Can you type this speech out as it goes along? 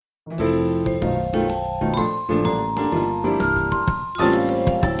Hello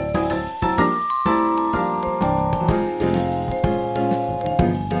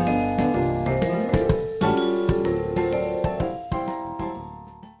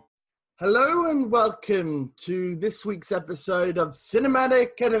and welcome to this week's episode of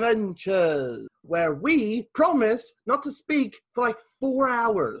Cinematic Adventures, where we promise not to speak for like 4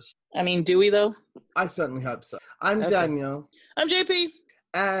 hours. I mean, do we though? I certainly hope so. I'm Okay. Daniel. I'm JP.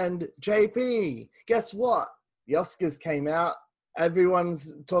 And JP, guess what? The Oscars came out.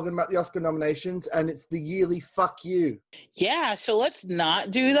 Everyone's talking about the Oscar nominations, and it's the yearly fuck you. Yeah, so let's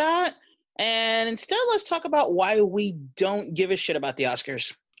not do that. And instead, let's talk about why we don't give a shit about the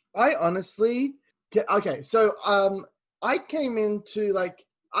Oscars. I honestly, okay, so I came into,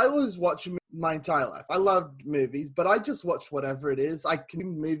 I was watching my entire life. I loved movies, but I just watched whatever it is. I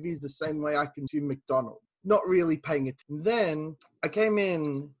consume movies the same way I consume McDonald's, not really paying attention. Then I came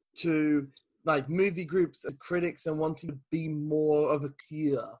in to movie groups and critics and wanting to be more of a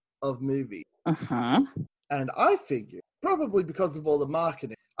tier of movies. Uh-huh. And I figured, probably because of all the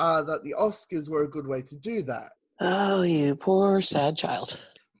marketing, that the Oscars were a good way to do that. Oh, you poor sad child.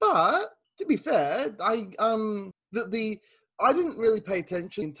 But to be fair, I didn't really pay attention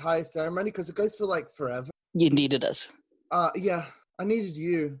to the entire ceremony because it goes for forever. Indeed it does. Yeah, I needed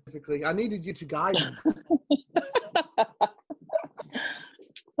you, specifically. I needed you to guide me.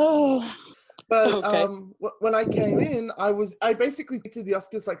 Oh. But Okay. when I came in, I basically did the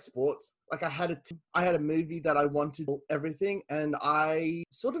Oscars like sports. Like I had a movie that I wanted everything, and I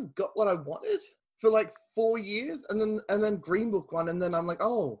sort of got what I wanted for 4 years, and then Green Book won, and then I'm like,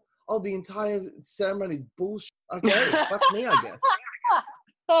 oh, the entire ceremony's bullshit. Okay, fuck me, I guess.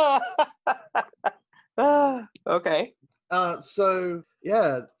 Okay.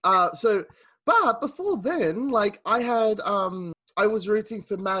 But before then, I was rooting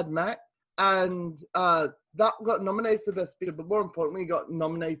for Mad Max, and that got nominated for Best Picture, but more importantly, got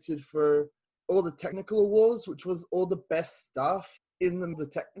nominated for all the technical awards, which was all the best stuff in the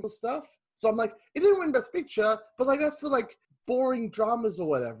technical stuff. So I'm like, it didn't win Best Picture, but that's for boring dramas or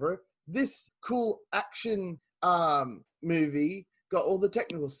whatever. This cool action movie got all the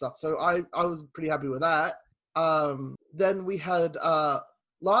technical stuff. So I was pretty happy with that. Then we had La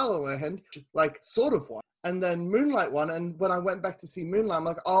La Land, sort of won. And then Moonlight won. And when I went back to see Moonlight, I'm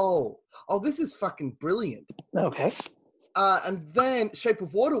like, oh, this is fucking brilliant. Okay. And then Shape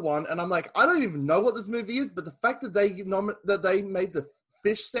of Water won. And I'm like, I don't even know what this movie is, but the fact that they made the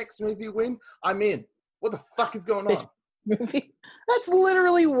fish sex movie win, I'm in. What the fuck is going on? Movie? That's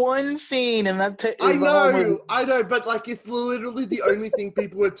literally one scene, and that I know, but it's literally the only thing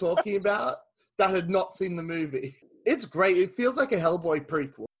people were talking about that had not seen the movie. It's great. It feels like a Hellboy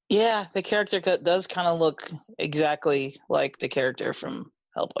prequel. Yeah, the character does kind of look exactly like the character from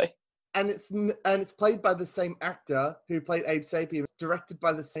Hellboy. And it's played by the same actor who played Abe Sapien. It's directed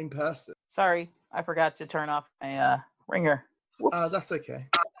by the same person. Sorry, I forgot to turn off my ringer. Whoops. That's okay.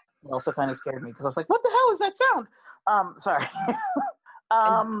 It also kind of scared me because I was like, what the hell is that sound? Sorry.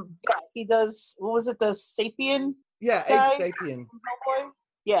 He does, what was it, the Sapien? Yeah, guy? Abe Sapien.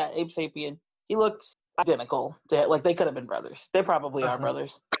 Yeah, Abe Sapien. He looks identical. They could have been brothers. They probably are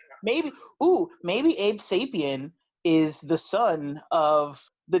brothers. Maybe Abe Sapien is the son of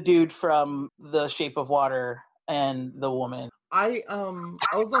the dude from The Shape of Water and the woman. I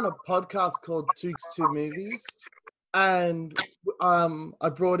was on a podcast called Two Movies, and I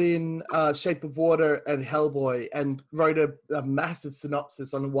brought in Shape of Water and Hellboy and wrote a massive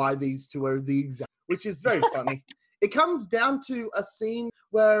synopsis on why these two are the exact, which is very funny. It comes down to a scene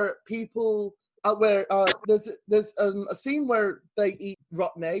where people, there's a scene where they eat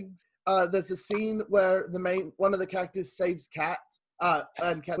rotten eggs. There's a scene where one of the characters saves cats.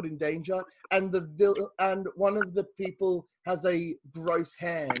 And cat put in danger, and one of the people has a gross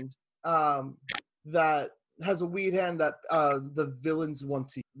hand that has a weird hand that the villains want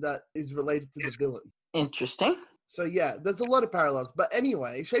to, that is related to the villain. Interesting. So yeah, there's a lot of parallels. But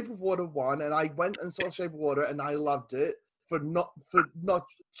anyway, Shape of Water won, and I went and saw Shape of Water, and I loved it for not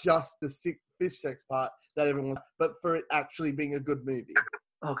just the fish sex part that everyone was, but for it actually being a good movie.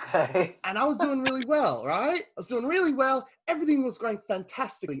 Okay. And I was doing really well, right? I was doing really well. Everything was going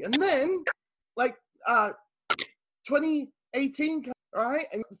fantastically. And then, 2018, right?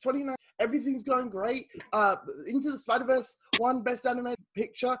 And 29, everything's going great. Into the Spider-Verse won Best Animated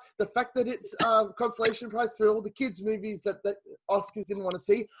Picture. The fact that it's consolation prize for all the kids' movies that Oscars didn't want to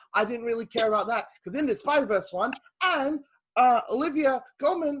see, I didn't really care about that. Because Into the Spider-Verse won, and Olivia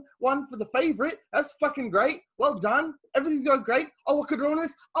Colman won for The Favorite. That's fucking great. Well done. Everything's going great. Oh, what could ruin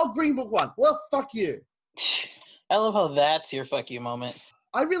this? Oh, Green Book won. Well, fuck you. I love how that's your fuck you moment.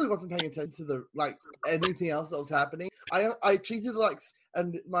 I really wasn't paying attention to the like anything else that was happening. I treated it like,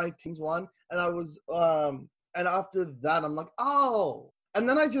 and my teams won, and I was and after that I'm like, oh, and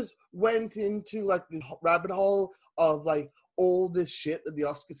then I just went into like the rabbit hole of like all this shit that the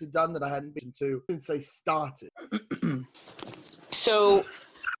Oscars had done that I hadn't been to since they started. So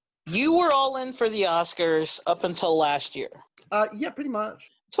you were all in for the Oscars up until last year. Yeah, pretty much.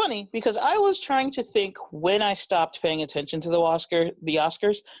 It's funny because I was trying to think when I stopped paying attention to the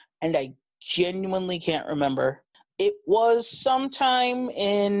Oscars, and I genuinely can't remember. It was sometime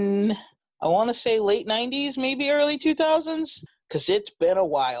in, I want to say late 90s, maybe early 2000s, because it's been a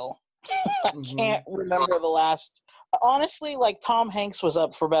while. I can't remember the last. Honestly, like Tom Hanks was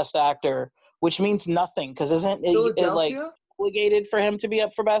up for Best Actor, which means nothing because isn't it like obligated for him to be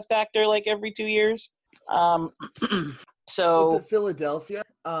up for Best Actor like every 2 years? So was it Philadelphia?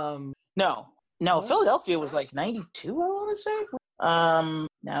 No, Philadelphia was like 92, I want to say.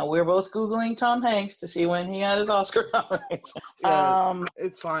 Now we're both Googling Tom Hanks to see when he had his Oscar nomination. Yeah,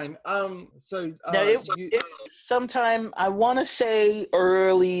 it's fine. So it sometime, I want to say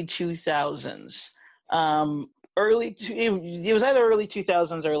early 2000s. It was either early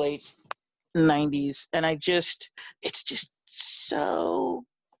 2000s or late 90s, and it's just so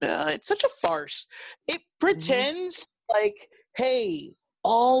it's such a farce. It pretends like, hey,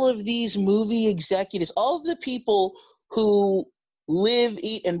 all of these movie executives, all of the people who live,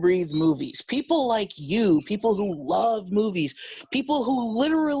 eat, and breathe movies, people like you, people who love movies, people who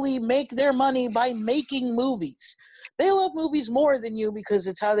literally make their money by making movies. They love movies more than you because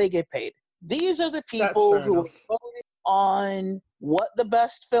it's how they get paid. These are the people who are voting on what the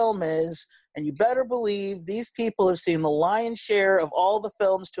best film is, and you better believe these people have seen the lion's share of all the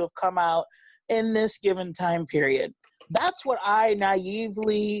films to have come out in this given time period. That's what I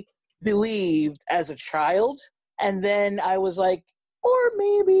naively believed as a child. And then I was like, or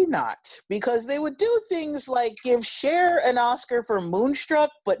maybe not. Because they would do things like give Cher an Oscar for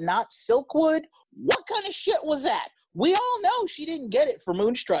Moonstruck, but not Silkwood. What kind of shit was that? We all know she didn't get it for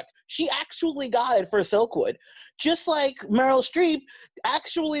Moonstruck. She actually got it for Silkwood. Just like Meryl Streep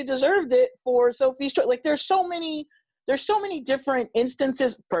actually deserved it for Sophie's Choice. Like there's so many different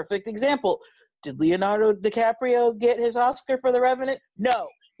instances. Perfect example. Did Leonardo DiCaprio get his Oscar for The Revenant? No.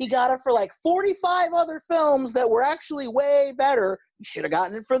 He got it for like 45 other films that were actually way better. He should have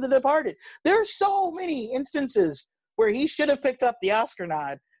gotten it for The Departed. There are so many instances where he should have picked up the Oscar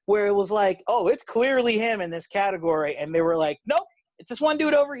nod, where it was like, oh, it's clearly him in this category. And they were like, nope, it's this one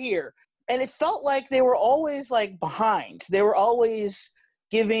dude over here. And it felt like they were always like behind. They were always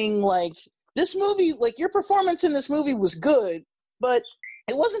giving like, this movie, like your performance in this movie was good, but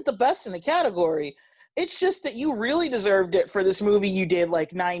it wasn't the best in the category. It's just that you really deserved it for this movie you did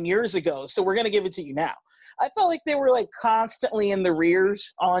like 9 years ago, so we're going to give it to you now. I felt like they were like constantly in the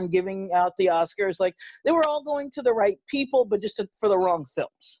rears on giving out the Oscars. Like they were all going to the right people, but just for the wrong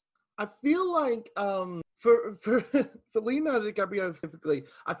films. I feel like for Leonardo DiCaprio specifically,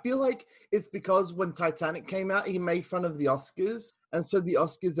 I feel like it's because when Titanic came out, he made fun of the Oscars, and so the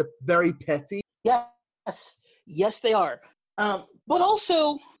Oscars are very petty. Yes, they are. But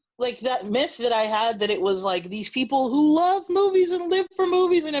also, like that myth that I had that it was like these people who love movies and live for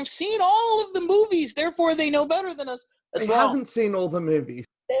movies and have seen all of the movies, therefore they know better than us. That's they wrong. Haven't seen all the movies.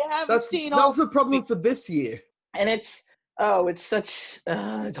 They haven't seen all. That was the problem for this year. And it's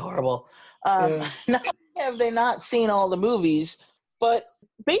horrible. Not only have they not seen all the movies, but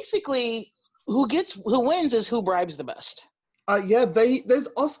basically who wins is who bribes the best. There's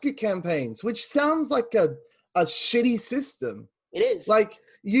Oscar campaigns, which sounds like a shitty system. It is. Like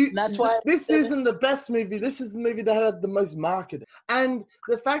that's why this isn't the best movie. This is the movie that had the most marketing. And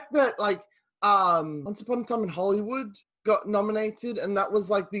the fact that like Once Upon a Time in Hollywood got nominated, and that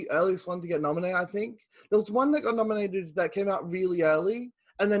was like the earliest one to get nominated, I think. There was one that got nominated that came out really early,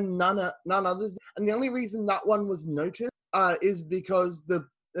 and then none others. And the only reason that one was noticed is because the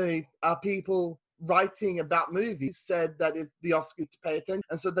people writing about movies said that it's the Oscars to pay attention,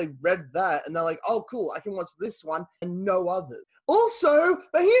 and so they read that and they're like, oh cool, I can watch this one and no others. Also,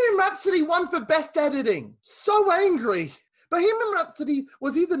 Bohemian Rhapsody won for Best Editing. So angry. Bohemian Rhapsody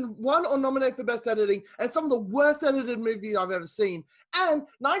was either won or nominated for Best Editing, and it's some of the worst edited movies I've ever seen. And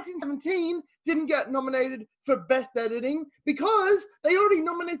 1917 didn't get nominated for Best Editing because they already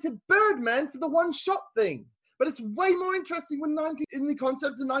nominated Birdman for the one-shot thing. But it's way more interesting in the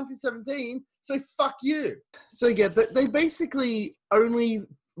concept of 1917, so fuck you. So yeah, they basically only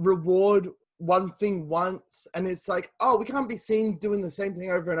reward one thing once, and it's like, oh, we can't be seen doing the same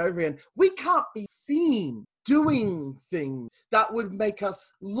thing over and over again. We can't be seen doing things that would make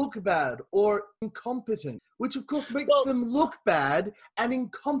us look bad or incompetent, which of course makes them look bad and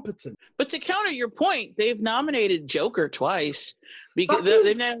incompetent. But to counter your point, they've nominated Joker twice because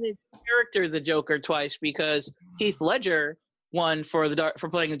they've nominated the character the Joker twice because Heath Ledger won for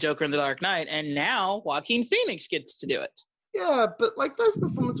playing the Joker in The Dark Knight, and now Joaquin Phoenix gets to do it. Yeah, but like those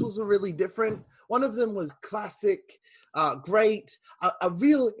performances were really different. One of them was classic, great, a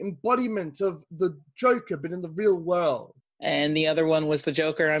real embodiment of the Joker, but in the real world. And the other one was the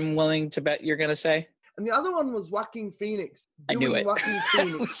Joker, I'm willing to bet you're going to say? And the other one was Joaquin Phoenix doing I knew it. Joaquin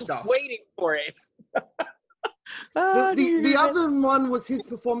Phoenix stuff. Waiting for it. The other one was his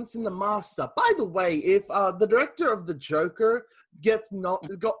performance in The Master. By the way, if the director of The Joker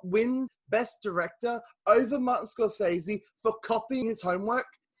wins Best Director over Martin Scorsese for copying his homework,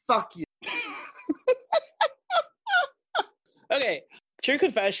 fuck you. Okay, true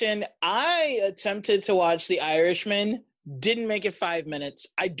confession, I attempted to watch The Irishman, didn't make it 5 minutes.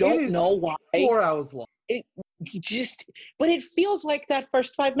 I don't know why. 4 hours long. But it feels like that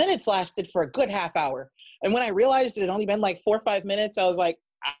first 5 minutes lasted for a good half hour. And when I realized it had only been like 4 or 5 minutes, I was like,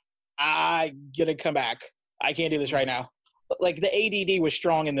 I gotta come back. I can't do this right now. Like the ADD was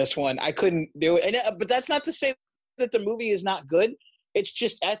strong in this one. I couldn't do it. But that's not to say that the movie is not good. It's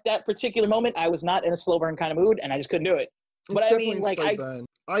just at that particular moment, I was not in a slow burn kind of mood, and I just couldn't do it. But I mean, like,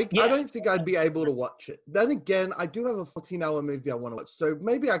 I don't think I'd be able to watch it. Then again, I do have a 14-hour movie I want to watch, so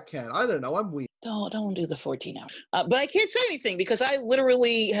maybe I can. I don't know. I'm weird. Don't do the 14 hour. But I can't say anything because I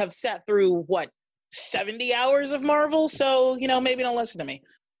literally have sat through 70 hours of Marvel. So maybe don't listen to me.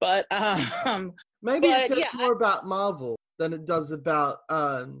 But maybe it says more about Marvel than it does about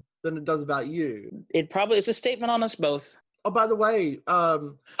you. It's a statement on us both. Oh, by the way,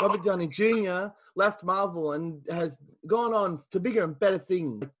 Robert Downey Jr. left Marvel and has gone on to bigger and better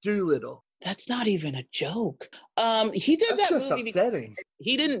things, like Doolittle. That's not even a joke. He did that just movie. Upsetting.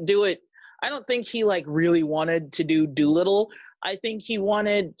 He didn't do it. I don't think he really wanted to do Doolittle. I think he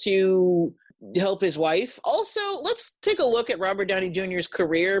wanted to help his wife. Also, let's take a look at Robert Downey Jr.'s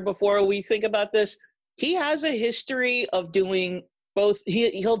career before we think about this. He has a history of doing both.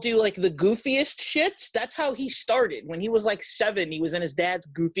 He'll do the goofiest shit. That's how he started. When he was 7, he was in his dad's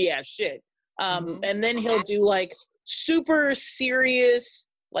goofy ass shit. And then he'll do super serious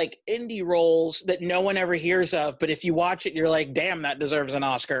indie roles that no one ever hears of. But if you watch it, you're like, damn, that deserves an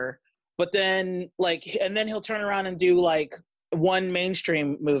Oscar. But then and then he'll turn around and do one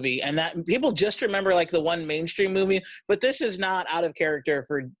mainstream movie, and that people just remember the one mainstream movie. But this is not out of character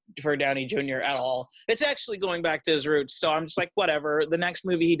for Downey Jr. at all. It's actually going back to his roots. So I'm just whatever. The next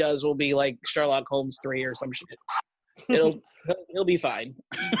movie he does will be Sherlock Holmes 3 or some shit. He'll be fine.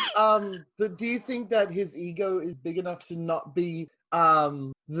 But do you think that his ego is big enough to not be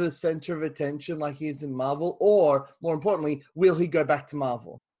the center of attention like he is in Marvel, or more importantly, will he go back to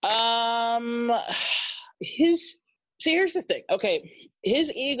Marvel? See, here's the thing. Okay,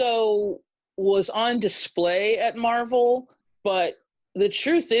 his ego was on display at Marvel, but the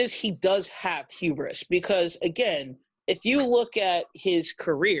truth is he does have hubris because, again, if you look at his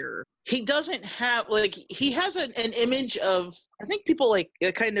career, he doesn't have, he has an image of, I think people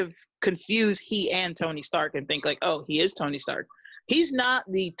kind of confuse he and Tony Stark and think oh, he is Tony Stark. He's not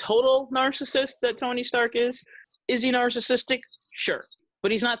the total narcissist that Tony Stark is. Is he narcissistic? Sure.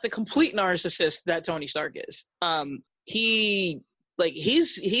 But he's not the complete narcissist that Tony Stark is. He's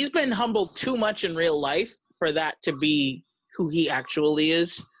been humbled too much in real life for that to be who he actually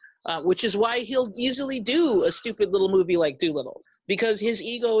is, which is why he'll easily do a stupid little movie like Doolittle, because his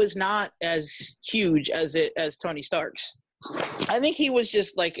ego is not as huge as Tony Stark's. I think he was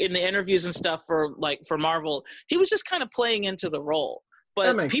just in the interviews and stuff for Marvel, he was just kind of playing into the role.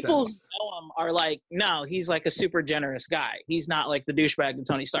 But people sense. who know him are no, he's a super generous guy. He's not the douchebag that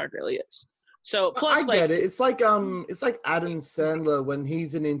Tony Stark really is. So plus, I get it. It's like Adam Sandler when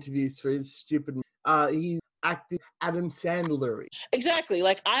he's in interviews for his stupid. He's acting Adam Sandler. Exactly.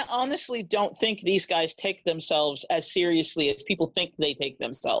 I honestly don't think these guys take themselves as seriously as people think they take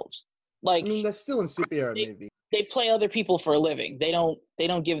themselves. I mean, they're still in superhero movies. They play other people for a living. They don't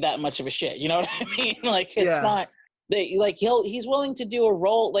give that much of a shit. You know what I mean? It's not. He's willing to do a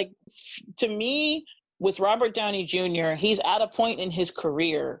role. To me, with Robert Downey Jr., he's at a point in his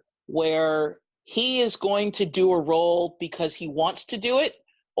career where he is going to do a role because he wants to do it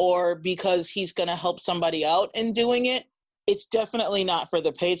or because he's going to help somebody out in doing it. It's definitely not for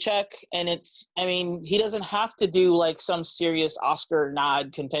the paycheck. And he doesn't have to do some serious Oscar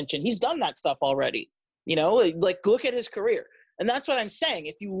nod contention. He's done that stuff already. Look at his career. And that's what I'm saying.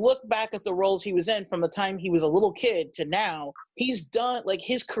 If you look back at the roles he was in from the time he was a little kid to now, he's done,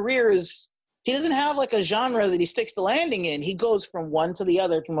 his career is He doesn't have like a genre that he sticks the landing in. He goes from one to the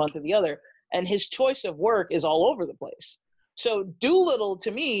other, from one to the other, and his choice of work is all over the place. So Doolittle,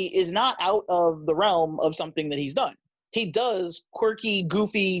 to me, is not out of the realm of something that he's done. He does quirky,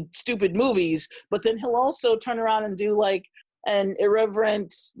 goofy, stupid movies, but then he'll also turn around and do like an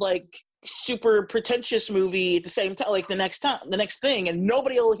irreverent, like super pretentious movie at the same time, like the next thing, and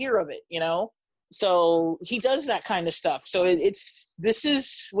nobody will hear of it, you know? So he does that kind of stuff. So this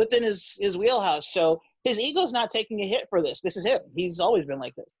is within his wheelhouse. So his ego's not taking a hit for this. This is him. He's always been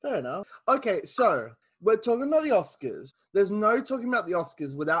like this. Fair enough. Okay, so we're talking about the Oscars. There's no talking about the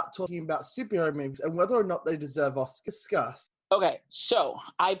Oscars without talking about superhero movies and whether or not they deserve Oscar discuss. Okay, so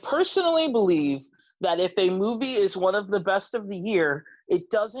I personally believe that if a movie is one of the best of the year, it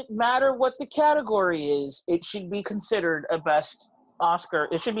doesn't matter what the category is. It should be considered a best Oscar.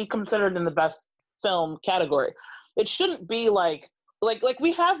 It should be considered in the best film category. It shouldn't be like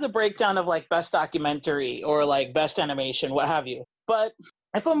we have the breakdown of like best documentary or like best animation, what have you. But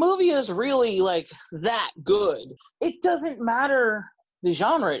if a movie is really like that good, it doesn't matter the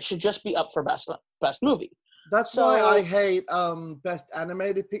genre. It should just be up for best movie. That's why I hate best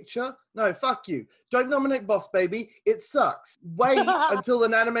animated picture. No, fuck you. Don't nominate Boss Baby. It sucks. Wait until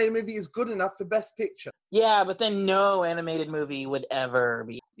an animated movie is good enough for best picture. Yeah, but then no animated movie would ever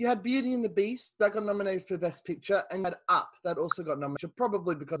be. You had Beauty and the Beast that got nominated for best picture, and you had Up that also got nominated,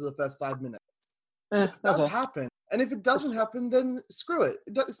 probably because of the first 5 minutes. So it does happen. And if it doesn't happen, then screw it.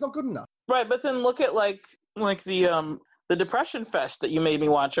 It's not good enough. Right, but then look at like the Depression Fest that you made me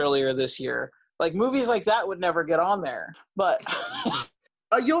watch earlier this year. Like movies like that would never get on there. But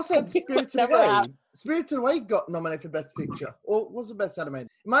you also had Spirited Away. Spirited Away got nominated for Best Picture. Or was it Best Animated?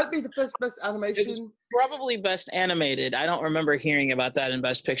 It might be the first Best Animation. It was probably Best Animated. I don't remember hearing about that in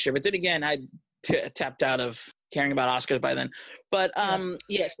Best Picture. But then again, I tapped out of caring about Oscars by then. But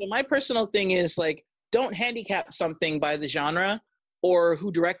yeah, so my personal thing is like, don't handicap something by the genre or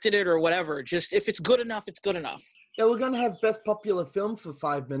who directed it or whatever. Just if it's good enough, it's good enough. Yeah, we're going to have Best Popular Film for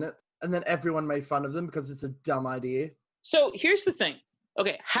 5 minutes. And then everyone made fun of them because it's a dumb idea. So here's the thing.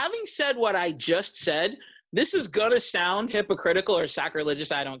 Okay, having said what I just said, this is going to sound hypocritical or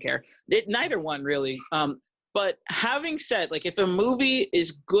sacrilegious. I don't care. Neither one, really. But having said, like, if a movie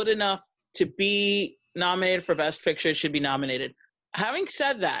is good enough to be nominated for Best Picture, it should be nominated. Having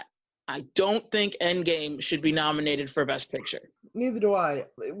said that, I don't think Endgame should be nominated for Best Picture. Neither do I.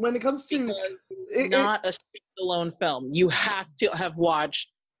 When it comes to... not a standalone film. You have to have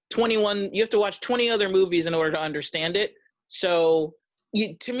watched 21, you have to watch 20 other movies in order to understand it. So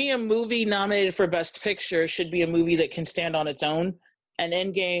to me, a movie nominated for Best Picture should be a movie that can stand on its own. And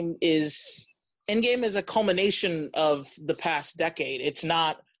Endgame is a culmination of the past decade. It's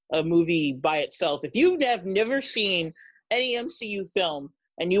not a movie by itself. If you have never seen any MCU film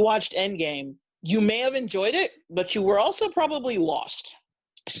and you watched Endgame, you may have enjoyed it, but you were also probably lost.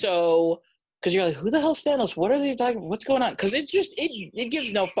 So... because you're like, who the hell's Thanos? What are they talking? What's going on? Because it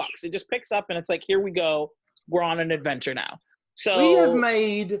gives no fucks. It just picks up and it's like, here we go. We're on an adventure now. So we have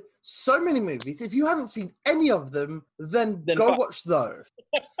made so many movies. If you haven't seen any of them, then go watch those.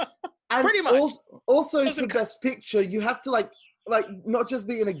 And pretty much. Also for Best Picture, you have to like not just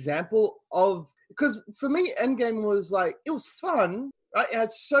be an example of, because for me, Endgame was like, it was fun. Right? It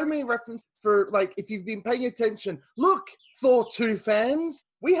had so many references for, like, if you've been paying attention, look, Thor 2 fans,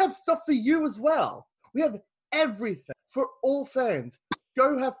 we have stuff for you as well. We have everything for all fans.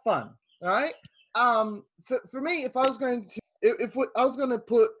 Go have fun, all right? For me, if I was going to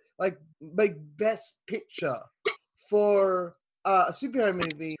put, like, make Best Picture for a superhero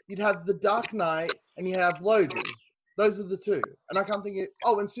movie, you'd have The Dark Knight and you'd have Logan. Those are the two. And I can't think of...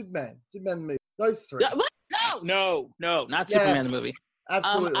 Oh, and Superman the movie. Those three. No, not Superman the movie.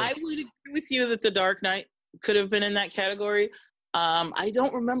 Absolutely. I would agree with you that The Dark Knight could have been in that category. I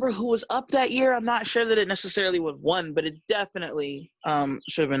don't remember who was up that year. I'm not sure that it necessarily would have won, but it definitely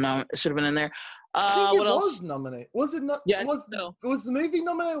should have been in there. I think what it else? Was nominated. Was it not? Yeah, was the movie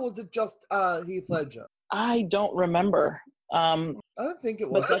nominated? Or was it just Heath Ledger? I don't remember. I don't think it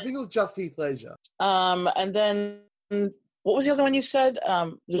was. I think it was just Heath Ledger. And then what was the other one you said?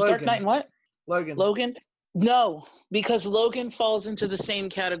 There's Dark Knight and what? Logan. No, because Logan falls into the same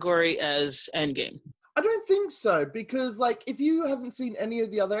category as Endgame. I don't think so, because, like, if you haven't seen any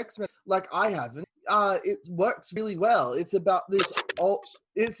of the other X-Men, like I haven't, it works really well. It's about this.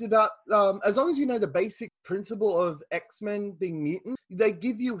 It's about as long as you know the basic principle of X-Men being mutant, they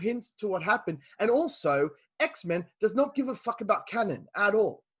give you hints to what happened, and also X-Men does not give a fuck about canon at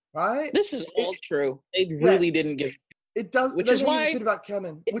all, right? This is all true. They really didn't give. It does. Which they is don't give a why shit about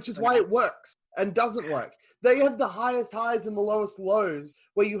canon, which is why it works and doesn't work. They have the highest highs and the lowest lows,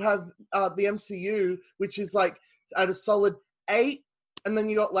 where you have the MCU, which is like at a solid 8, and then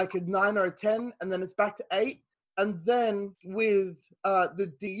you got like a 9 or a 10, and then it's back to 8. And then with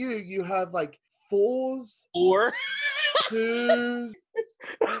the DU, you have like 4s, or 2s,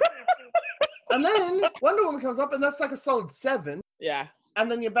 and then Wonder Woman comes up, and that's like a solid 7. yeah, And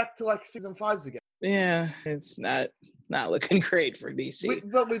then you're back to like 6s and 5s again. yeah, it's not looking great for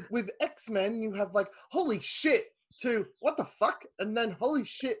DC. But with X-Men, you have like, holy shit, to what the fuck? And then holy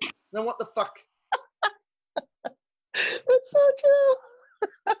shit, then what the fuck? That's so true.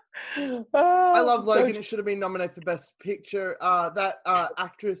 Oh, I love Logan. So It should have been nominated for Best Picture. That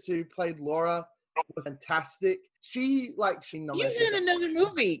actress who played Laura was fantastic. She nominated. he's in another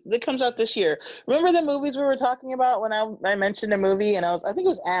movie that comes out this year. Remember the movies we were talking about when I mentioned a movie and I think it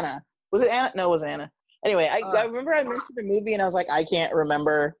was Anna. Was it Anna? No, it was Anna. Anyway, I remember I mentioned the movie and I was like, I can't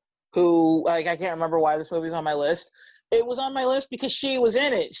remember I can't remember why this movie's on my list. It was on my list because she was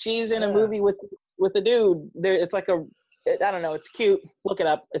in it. She's in a movie with the dude. There, it's like I don't know. It's cute. Look it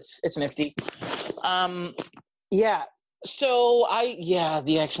up. It's nifty. Yeah. So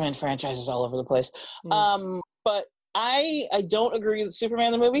the X-Men franchise is all over the place. But I don't agree that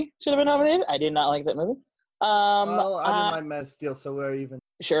Superman the movie should have been nominated. I did not like that movie. Well, I didn't like Man of Steel, so we're even.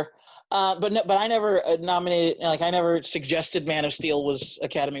 Sure. But I never nominated. Like, I never suggested Man of Steel was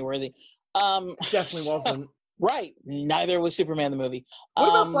Academy worthy. Definitely wasn't. Right. Neither was Superman the movie. What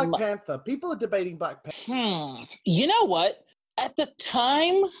about Black Panther? People are debating Black Panther. You know what? At the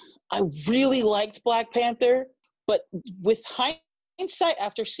time, I really liked Black Panther, but with hindsight,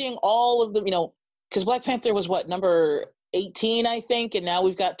 after seeing all of them, because Black Panther was number 18, I think, and now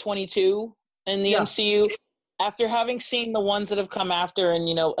we've got 22 in the MCU. After having seen the ones that have come after, and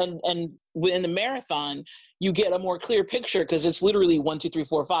and in the marathon, you get a more clear picture because it's literally 1, 2, 3,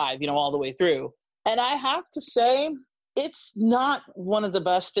 4, 5, all the way through. And I have to say, it's not one of the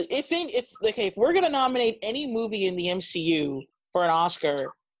best. If we're gonna nominate any movie in the MCU for an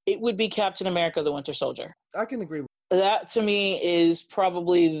Oscar, it would be Captain America: The Winter Soldier. I can agree with that. To me, is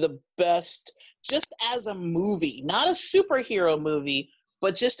probably the best, just as a movie, not a superhero movie,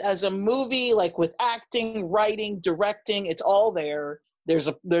 but just as a movie, like with acting, writing, directing, it's all there. There's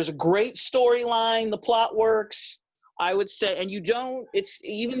a great storyline. The plot works, I would say. And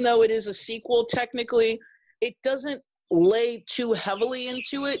even though it is a sequel, technically, it doesn't lay too heavily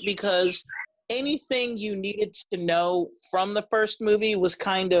into it because anything you needed to know from the first movie was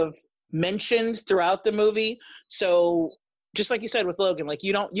kind of mentioned throughout the movie. So just like you said with Logan, like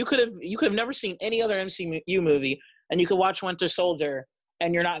you could have never seen any other MCU movie, and you could watch Winter Soldier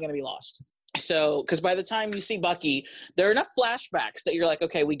and you're not going to be lost. So, because by the time you see Bucky, there are enough flashbacks that you're like,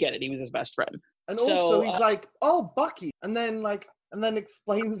 okay, we get it. He was his best friend. And also, he's like, "Oh, Bucky," and then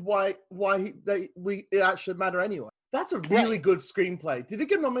explains why it actually matter anyway. That's a really good screenplay. Did it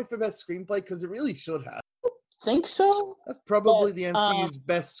get nominated for best screenplay? Because it really should have. Think so. That's probably the MCU's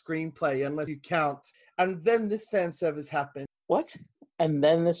best screenplay, unless you count. And then this fan service happened. What? And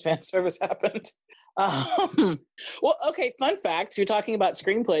then this fan service happened. Well, okay, fun fact, you're talking about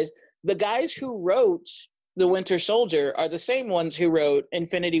screenplays. The guys who wrote The Winter Soldier are the same ones who wrote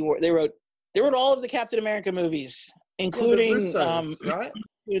Infinity War. They wrote all of the Captain America movies, including the Russos, right?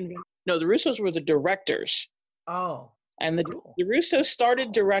 No, the Russos were the directors. Oh. And the Russos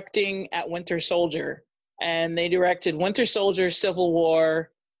started directing at Winter Soldier, and they directed Winter Soldier, Civil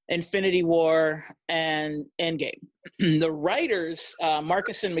War, Infinity War, and Endgame. The writers,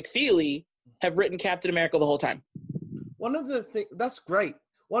 Marcus and McFeely, have written Captain America the whole time. One of the things that's great.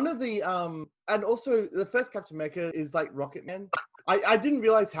 One of the and also the first Captain America is like Rocket Man. I didn't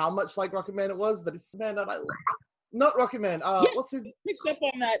realize how much like Rocket Man it was, but it's man that I like. Not Rocket Man. What's it? Picked up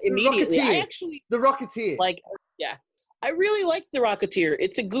on that immediately. The Rocketeer. I really liked The Rocketeer.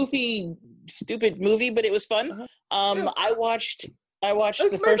 It's a goofy, stupid movie, but it was fun. I watched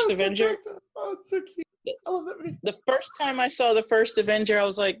the first Avenger. Oh, it's so cute. I love that movie. The first time I saw the first Avenger, I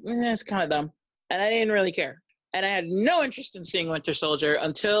was like, it's kind of dumb. And I didn't really care. And I had no interest in seeing Winter Soldier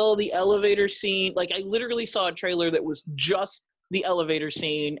until the elevator scene. Like, I literally saw a trailer that was just the elevator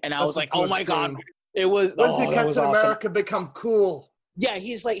scene. And I was like, oh my God. It was, when did Captain America become cool? Yeah,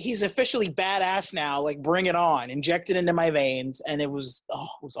 he's officially badass now. Like, bring it on. Inject it into my veins. And it was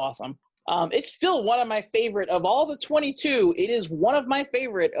awesome. It's still one of my favorite. Of all the 22, it is one of my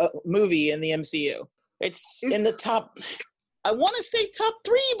favorite movie in the MCU. It's in the top, I want to say top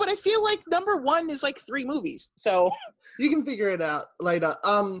 3, but I feel like number 1 is like 3 movies. So you can figure it out later.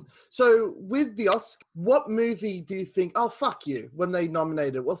 So with the Oscar, what movie do you think, oh, fuck you, when they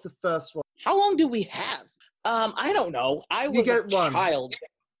nominated? What's the first one? How long do we have? I don't know. I You was a get one. child.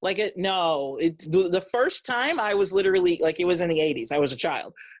 Like it's the first time I was literally like it was in the 80s. I was a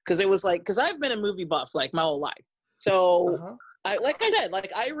child because I've been a movie buff like my whole life. So Uh-huh. like I said,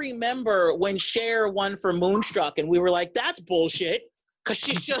 like I remember when Cher won for Moonstruck, and we were like, "That's bullshit," because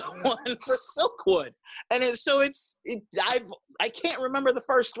she should have won for Silkwood. And I can't remember the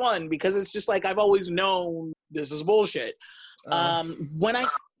first one because it's just like I've always known this is bullshit. When I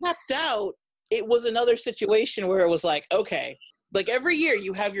stepped out, it was another situation where it was like, okay, like every year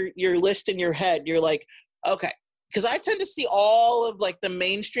you have your list in your head. You're like, okay, because I tend to see all of like the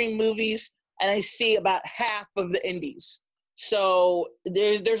mainstream movies, and I see about half of the indies. So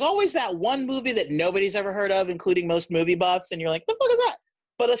there's always that one movie that nobody's ever heard of, including most movie buffs, and you're like, the fuck is that?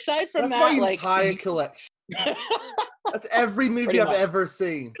 But aside from That's that, my like entire collection. That's every movie I've ever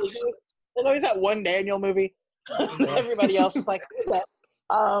seen. There's always that one Daniel movie. Everybody else is like, who's that?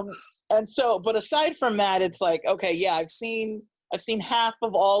 And so, but aside from that, it's like, okay, yeah, I've seen half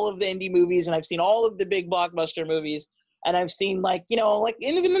of all of the indie movies, and I've seen all of the big blockbuster movies, and I've seen like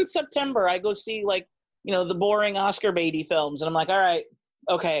even in September, I go see like the boring Oscar baity films, and I'm like, all right,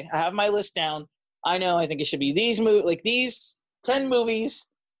 okay, I have my list down. I know, I think it should be these these 10 movies.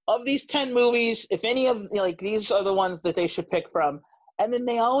 Of these 10 movies, if any of like these are the ones that they should pick from, and then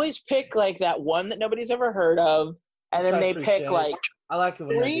they always pick like that one that nobody's ever heard of, and then they pick like I like it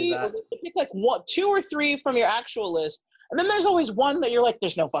when they do that. They pick like 2 or 3 from your actual list, and then there's always one that you're like,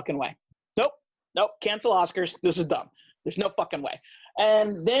 there's no fucking way. Nope, cancel Oscars. This is dumb. There's no fucking way.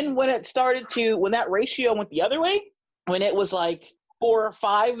 And then when that ratio went the other way, when it was like 4 or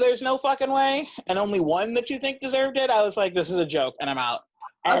 5, there's no fucking way, and only one that you think deserved it, I was like, this is a joke, and I'm out.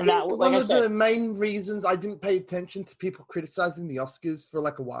 And I think one of the main reasons I didn't pay attention to people criticizing the Oscars for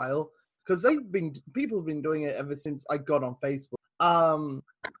like a while, because people have been doing it ever since I got on Facebook.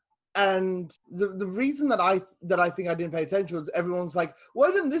 And the reason that I think I didn't pay attention was everyone's like, why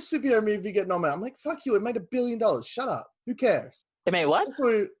didn't this superhero movie get nominated? I'm like, fuck you, it made $1 billion. Shut up. Who cares? It made what?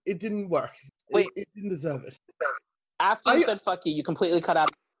 Also, it didn't work. Wait. It didn't deserve it. After you said fuck you completely cut out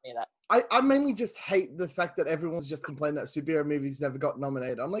that. I mainly just hate the fact that everyone's just complaining that superhero movies never got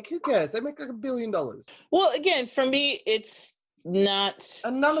nominated. I'm like, who cares? They make like $1 billion. Well, again, for me, it's not.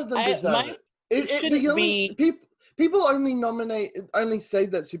 And none of them deserve it. People only say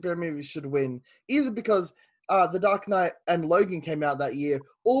that superhero movies should win, either because The Dark Knight and Logan came out that year,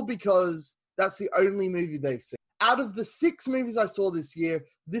 or because that's the only movie they've seen. Out of the 6 movies I saw this year,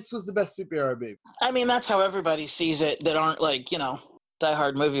 this was the best superhero movie. I mean, that's how everybody sees it that aren't like,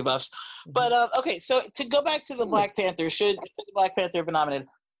 diehard movie buffs. But, okay, so to go back to the Black Panther, should Black Panther have been nominated?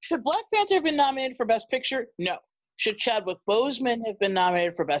 Should Black Panther have been nominated for Best Picture? No. Should Chadwick Boseman have been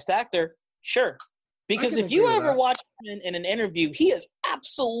nominated for Best Actor? Sure. Because if you ever watch him in an interview, he is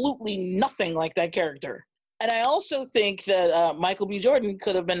absolutely nothing like that character. And I also think that Michael B. Jordan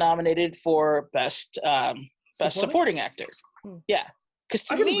could have been nominated for Best Supporting Actor. Yeah. Because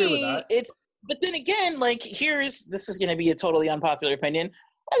to me, but then again, like this is going to be a totally unpopular opinion.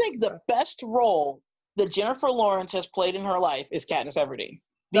 I think the best role that Jennifer Lawrence has played in her life is Katniss Everdeen.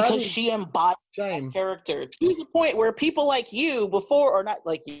 Because she embodies that character to the point where people like you before, or not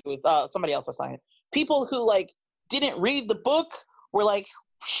like you, with somebody else was saying it, people who like didn't read the book were like,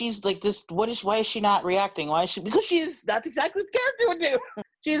 she's like this. Why is she not reacting? Why is she? Because that's exactly what the character would do.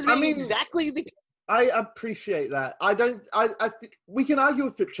 She's exactly the. I appreciate that. I think we can argue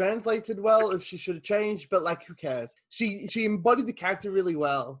if it translated well, if she should have changed, but like, who cares? She embodied the character really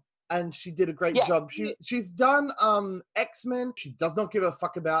well, and she did a great job. She's done X-Men. She does not give a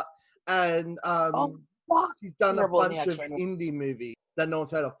fuck about, and she's done a bunch of indie movies that no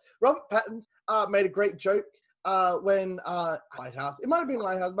one's heard of. Robert Pattinson made a great joke when Lighthouse. It might have been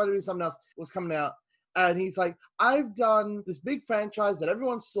Lighthouse, might have been something else. Was coming out, and he's like, "I've done this big franchise that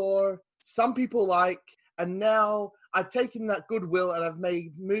everyone saw." Some people like, and now I've taken that goodwill and I've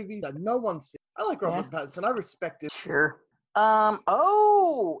made movies that no one's seen. I like Robert Pattinson. I respect it. Sure.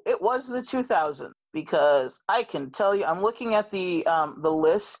 It was the 2000s, because I can tell you, I'm looking at the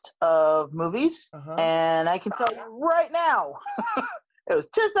list of movies, and I can tell you right now, it was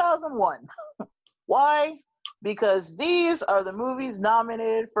 2001. Why? Because these are the movies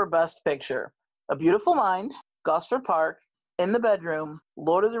nominated for Best Picture: A Beautiful Mind, Gosford Park, In the Bedroom,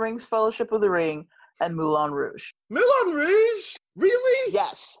 Lord of the Rings: Fellowship of the Ring, and Moulin Rouge. Moulin Rouge? Really?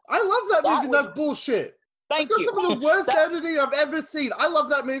 Yes. I love that movie. That's bullshit. Thank you. It's got some of the worst editing I've ever seen. I love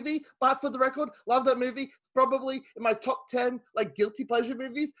that movie, but for the record, love that movie. It's probably in my top 10 like guilty pleasure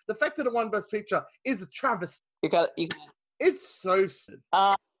movies. The fact that it won Best Picture is a travesty. It's so sad.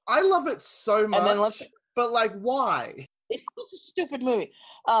 I love it so much. And then but like, why? It's such a stupid movie.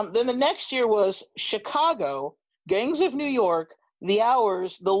 Then the next year was Chicago, Gangs of New York, The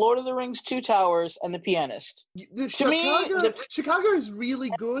Hours, The Lord of the Rings, Two Towers, and The Pianist. Chicago is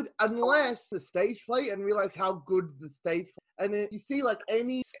really good unless the stage play and realize how good the stage play. And you see like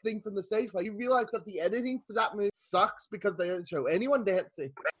anything from the stage play, you realize that the editing for that movie sucks because they don't show anyone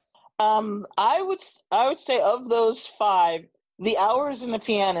dancing. I would say of those 5, The Hours and The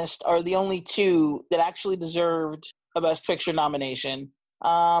Pianist are the only 2 that actually deserved a Best Picture nomination.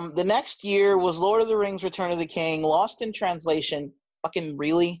 The next year was Lord of the Rings, Return of the King, Lost in Translation. Fucking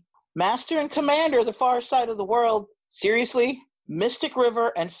really? Master and Commander, The Far Side of the World. Seriously? Mystic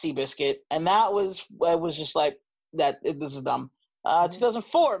River and Seabiscuit. And that was just like, this is dumb.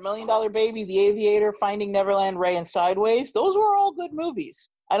 2004, $1 Million Baby, The Aviator, Finding Neverland, Ray, and Sideways. Those were all good movies.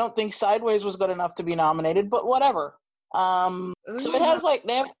 I don't think Sideways was good enough to be nominated, but whatever. So it has like,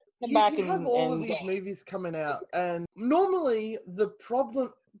 they have to come back you have all of these movies coming out, and normally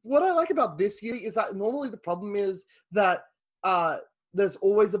what I like about this year is that normally the problem is that there's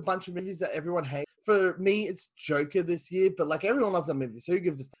always a bunch of movies that everyone hates. For me, it's Joker this year, but like everyone loves that movie, so who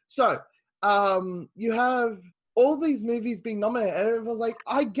gives a fuck? So you have all these movies being nominated, and everyone's like,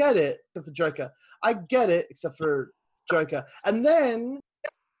 I get it, except for Joker. I get it, except for Joker. And then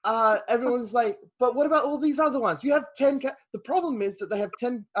everyone's like, but what about all these other ones? You have 10. The problem is that they have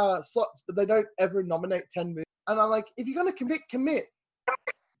 10 slots, but they don't ever nominate 10 movies. And I'm like, if you're going to commit.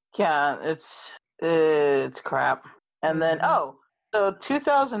 Yeah, it's crap. And then, so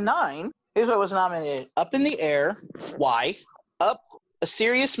 2009, here's what was nominated. Up in the Air, Why? Up, A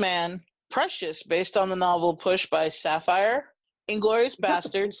Serious Man, Precious, based on the novel Push by Sapphire, Inglourious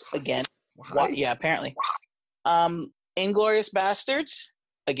Bastards, again. Why? Yeah, apparently. Inglourious Bastards,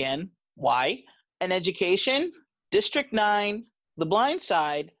 again. Why? An Education, District 9, The Blind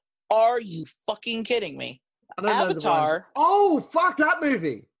Side. Are you fucking kidding me? Avatar. Oh, fuck that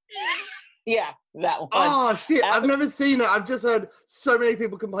movie. Yeah, that one. Oh, shit. I've never seen it. I've just heard so many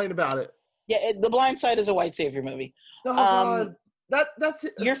people complain about it. Yeah, The Blind Side is a white savior movie. Oh, God. That's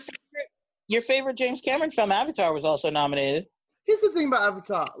it. Your favorite James Cameron film, Avatar, was also nominated. Here's the thing about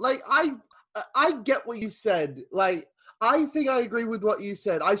Avatar. Like, I get what you said. Like, I think I agree with what you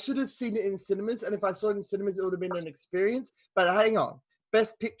said. I should have seen it in cinemas, and if I saw it in cinemas, it would have been an experience. But hang on.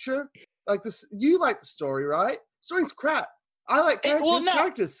 Best Picture? Like this, you like the story, right? Story's crap. I like characters.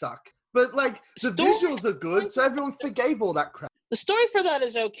 Characters suck. But like the visuals are good, so everyone forgave all that crap. The story for that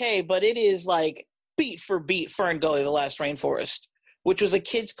is okay, but it is like beat for beat Fern Gully, The Last Rainforest, which was a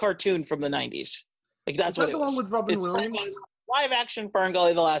kid's cartoon from the 90s. Like that's what it was. The one with Robin Williams? Live action Fern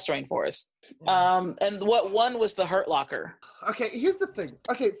Gully, The Last Rainforest. Yeah. And what won was The Hurt Locker. Okay, here's the thing.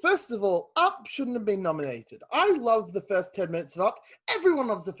 Okay, first of all, Up shouldn't have been nominated. I love the first 10 minutes of Up. Everyone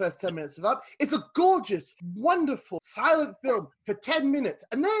loves the first 10 minutes of Up. It's a gorgeous, wonderful, silent film for 10 minutes.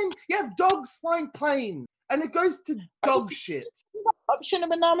 And then you have dogs flying planes. And it goes to dog shit. Up shouldn't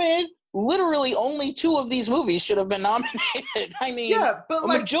have been nominated. Literally only 2 of these movies should have been nominated. I mean... Yeah, but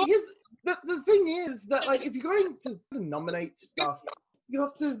like, the thing is that like if you're going to nominate stuff, you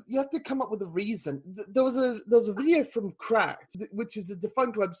have to come up with a reason. There was a video from Cracked, which is a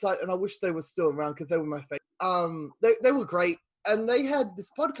defunct website, and I wish they were still around because they were my favorite. They were great, and they had this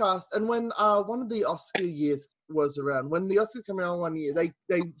podcast. And when one of the Oscar years was around, when the Oscars came around one year, they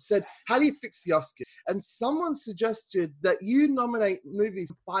said, "How do you fix the Oscars?" And someone suggested that you nominate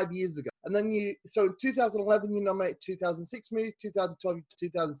movies 5 yees ago, and then so in 2011 you nominate 2006 movies, 2012 to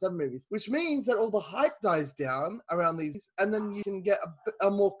 2007 movies, which means that all the hype dies down around these, and then you can get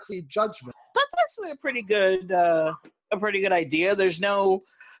a more clear judgment. That's actually a pretty good idea. There's no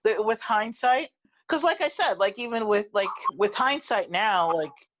with hindsight, because like I said, like even with hindsight now,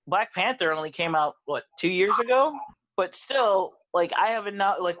 like Black Panther only came out 2 years ago, but still, like I haven't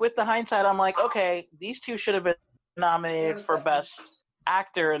with the hindsight, I'm like, okay, these 2 should have been nominated for Best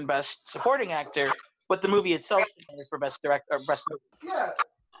Actor and Best Supporting Actor, but the movie itself is for Best Director or Best Movie. Yeah,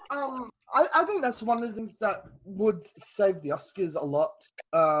 I think that's one of the things that would save the Oscars a lot.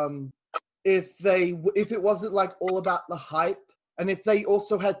 If it wasn't like all about the hype, and if they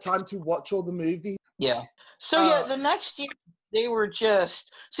also had time to watch all the movies. Yeah. So the next year. They were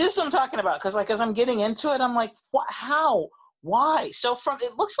just see this is what I'm talking about because as I'm getting into it, I'm like, what? How? Why? So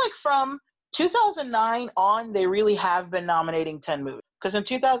it looks like from 2009 on, they really have been nominating 10 movies. Because in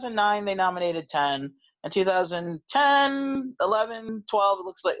 2009 they nominated 10, and 2010, 11, 12, it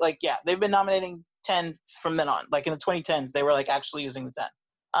looks like they've been nominating 10 from then on. Like in the 2010s, they were like actually using the 10.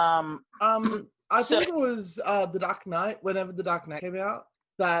 I think it was The Dark Knight. Whenever The Dark Knight came out,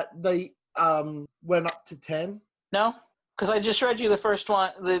 that they went up to 10. No. Because I just read you the first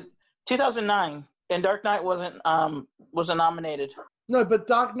one, the 2009. And Dark Knight wasn't nominated. No, but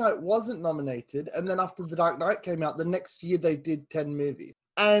Dark Knight wasn't nominated, and then after The Dark Knight came out, the next year they did 10 movies.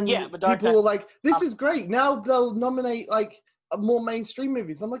 And Yeah, but Dark people Knight- were like, this is great. Now they'll nominate like more mainstream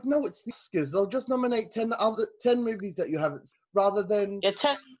movies. I'm like, no, it's the Oscars. They'll just nominate 10 movies that you haven't seen, rather than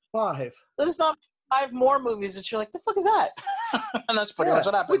 5. There's not 5 more movies that you're like, the fuck is that? And that's pretty much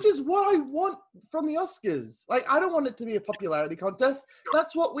what happened. Which is what I want from the Oscars. Like, I don't want it to be a popularity contest.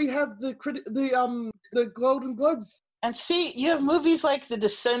 That's what we have the Golden Globes. And see, you have movies like The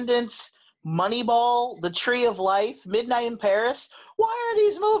Descendants, Moneyball, The Tree of Life, Midnight in Paris. Why are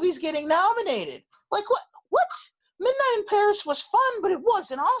these movies getting nominated? Like, what? Midnight in Paris was fun, but it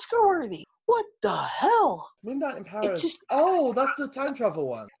wasn't Oscar worthy. What the hell? Midnight in Paris. That's the time travel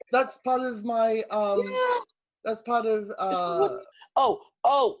one. That's part of my That's part of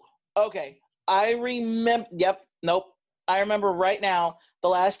okay. I remember. Yep. Nope. I remember right now the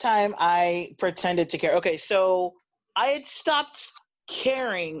last time I pretended to care. Okay, so I had stopped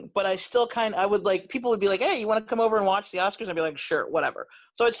caring, but I still I would like, people would be like, hey, you want to come over and watch the Oscars? I'd be like, sure, whatever.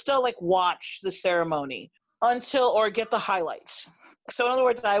 So I'd still like watch the ceremony or get the highlights. So in other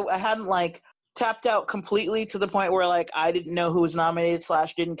words, I hadn't like tapped out completely to the point where like I didn't know who was nominated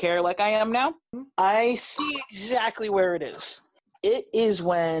 / didn't care like I am now. I see exactly where it is. It is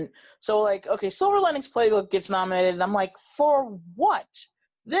when, so like, okay, Silver Linings Playbook gets nominated, and I'm like, for what?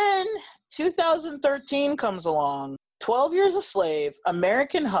 Then 2013 comes along, 12 Years a Slave,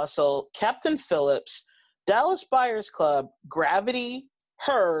 American Hustle, Captain Phillips, Dallas Buyers Club, Gravity,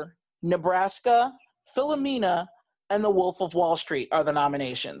 Her, Nebraska, Philomena, and The Wolf of Wall Street are the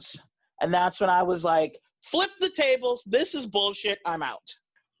nominations. And that's when I was like, flip the tables, this is bullshit, I'm out.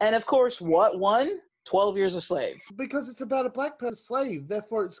 And of course, what won? 12 Years a Slave. Because it's about a black person slave,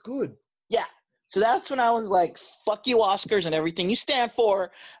 therefore it's good. Yeah. So that's when I was like, fuck you, Oscars, and everything you stand for.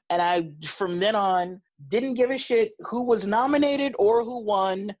 And I, from then on, didn't give a shit who was nominated or who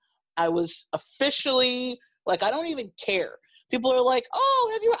won. I was officially, like, I don't even care. People are like, oh,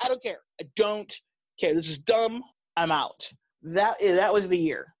 have you? I don't care. I don't care. This is dumb. I'm out. That was the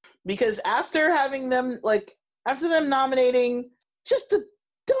year. Because after having them, like, after them nominating just the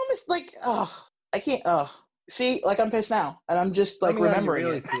dumbest, like, I can't, see, like, I'm pissed now. And I'm just, like, remembering how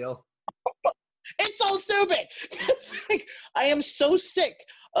you it. really feel. It's so stupid. It's like, I am so sick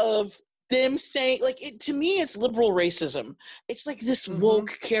of them saying, like, to me, it's liberal racism. It's like this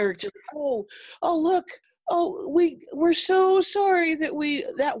woke character. Oh, look. Oh, we're so sorry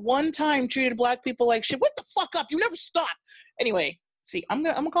that one time treated black people like shit. What the fuck up? You never stop. Anyway, see, I'm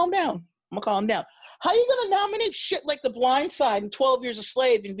gonna calm down. How you gonna nominate shit like The Blind Side and 12 Years a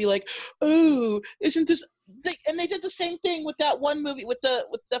Slave and be like, oh, isn't this? And they did the same thing with that one movie with the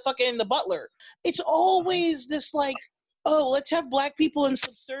fucking The Butler. It's always this like, oh, let's have black people in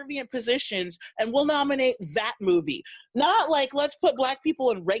subservient positions and we'll nominate that movie. Not like, let's put black people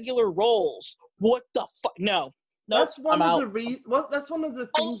in regular roles. What the fuck? No. That's one I'm of out. That's one of the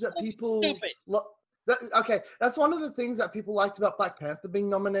things that people. That's one of the things that people liked about Black Panther being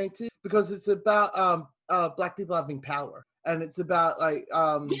nominated, because it's about black people having power, and it's about like.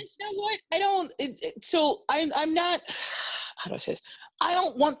 Yes, you know what? I don't. So I'm not. How do I say this? I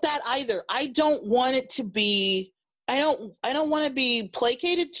don't want that either. I don't want it to be. I don't want to be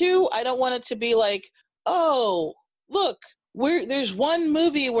placated to. I don't want it to be like, oh, look, there's one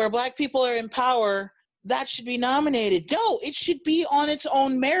movie where black people are in power that should be nominated. No, it should be on its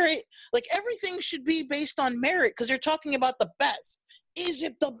own merit. Like, everything should be based on merit, because they're talking about the best. Is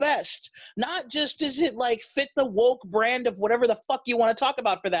it the best? Not just, is it like fit the woke brand of whatever the fuck you want to talk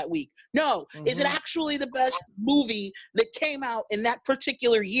about for that week? No. Is it actually the best movie that came out in that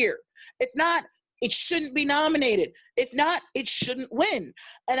particular year? If not, it shouldn't be nominated. If not, it shouldn't win.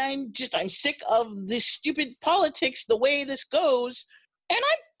 And I'm sick of this stupid politics, the way this goes, and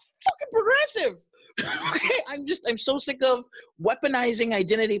I'm fucking progressive. Okay, I'm so sick of weaponizing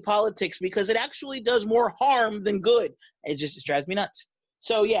identity politics, because it actually does more harm than good. It drives me nuts.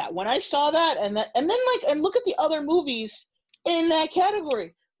 So yeah, when I saw that, and look at the other movies in that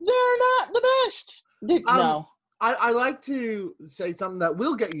category, they're not the best. No. I like to say something that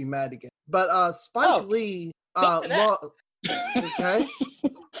will get you mad again, but Spike Lee. Okay.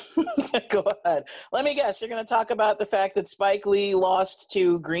 Go ahead. Let me guess. You're going to talk about the fact that Spike Lee lost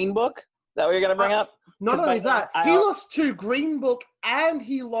to Green Book? Is that what you're going to bring up? Not only that, he lost to Green Book and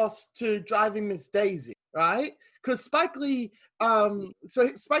he lost to Driving Miss Daisy, right? Because Spike Lee,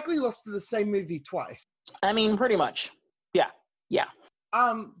 Spike Lee lost to the same movie twice. I mean, pretty much. Yeah.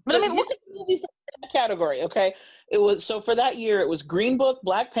 But I mean, look at the movies in that category, okay? It was so for that year, it was Green Book,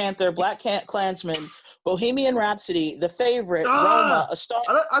 Black Panther, Klansman, Bohemian Rhapsody, The Favorite, Roma, A Star.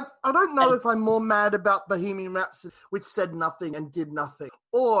 I don't know if I'm more mad about Bohemian Rhapsody, which said nothing and did nothing,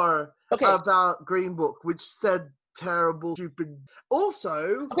 or about Green Book, which said terrible, stupid.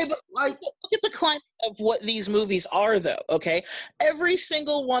 Also, but look at the climate of what these movies are, though. Okay, every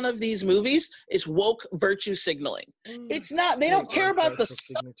single one of these movies is woke virtue signaling. It's not. They don't care about the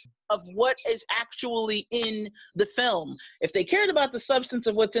substance of what is actually in the film. If they cared about the substance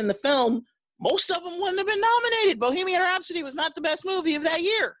of what's in the film, most of them wouldn't have been nominated. Bohemian Rhapsody was not the best movie of that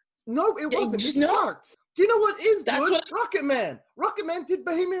year. No, it wasn't. It sucked. Do you know what is good? Rocket Man. Rocket Man did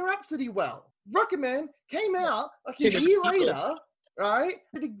Bohemian Rhapsody well. Rocket Man came out like a year later, right?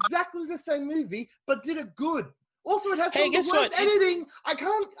 Did exactly the same movie, but did it good. Also, it has some of the worst editing. I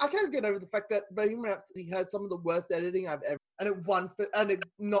can't get over the fact that Bohemian Rhapsody has some of the worst editing I've ever, and it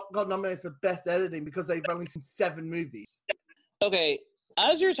got nominated for best editing because they've only seen 7 movies. Okay,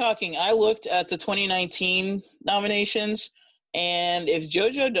 as you're talking, I looked at the 2019 nominations, and if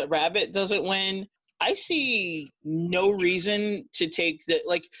Jojo Rabbit doesn't win, I see no reason to take the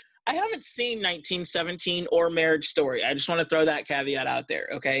I haven't seen 1917 or Marriage Story. I just want to throw that caveat out there,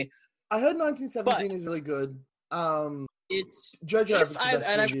 okay? I heard 1917 is really good. It's Jojo Rabbit's the best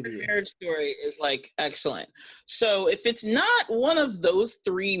and I've heard Marriage Story is excellent. So if it's not one of those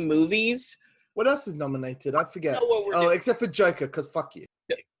 3 movies, what else is nominated? I forget. Doing. Except for Joker, because fuck you.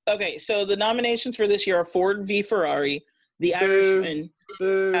 Okay, so the nominations for this year are Ford v Ferrari, The Irishman,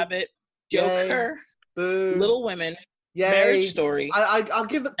 Rabbit, Joker, Little Women. Yay. Marriage Story. I'll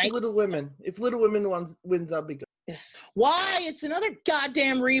give it to Little Women. If Little Women wins, I'll be good. Why? It's another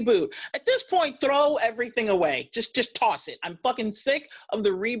goddamn reboot. At this point, throw everything away. Just toss it. I'm fucking sick of the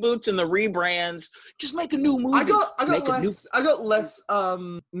reboots and the rebrands. Just make a new movie. I got less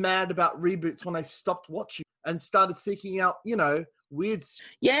mad about reboots when I stopped watching and started seeking out, weird.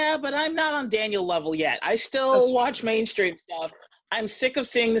 Yeah, but I'm not on Daniel level yet. I still watch mainstream stuff. I'm sick of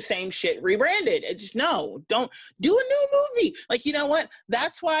seeing the same shit rebranded. It's just, no, don't do a new movie. You know what?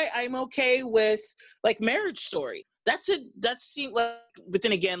 That's why I'm okay with Marriage Story. That seemed but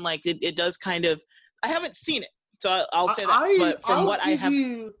then again, it does kind of, I haven't seen it. So I'll say that. But from what I have,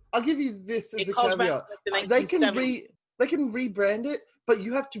 I'll give you this as a caveat. They can rebrand it, but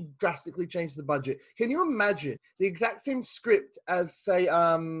you have to drastically change the budget. Can you imagine the exact same script as, say,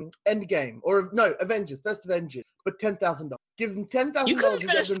 Endgame or Avengers, First Avengers, but $10,000? Give them $10,000. You couldn't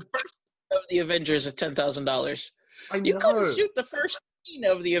finish the first of the Avengers at $10,000. I know. You couldn't shoot the first scene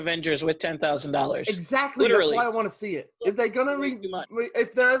of the Avengers with $10,000. Exactly. Literally. That's why I want to see it. If they're gonna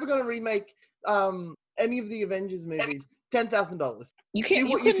if they're ever gonna remake any of the Avengers movies, $10,000. You can't.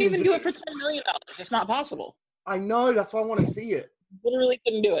 You couldn't even do it for $10 million. It's not possible. I know. That's why I want to see it. Literally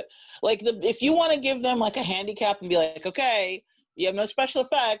couldn't do it. If you want to give them a handicap and be okay, you have no special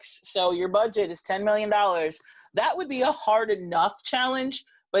effects, so your budget is $10 million. That would be a hard enough challenge,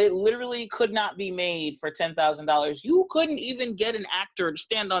 but it literally could not be made for $10,000. You couldn't even get an actor to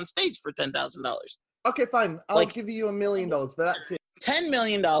stand on stage for $10,000. Okay, fine. I'll give you $1 million, but that's it. $10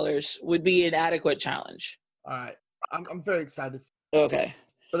 million would be an adequate challenge. All right. I'm very excited. Okay.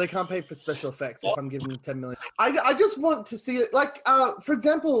 But they can't pay for special effects if I'm giving them $10 million. I just want to see it. For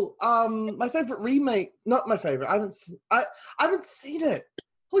example, my favorite remake, not my favorite. I haven't seen it.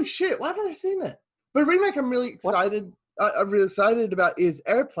 Holy shit! Why haven't I seen it? But a remake I'm really excited. I'm really excited about is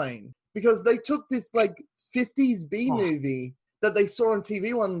Airplane, because they took this 50s B movie that they saw on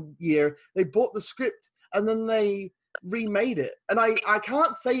TV one year. They bought the script and then they remade it. And I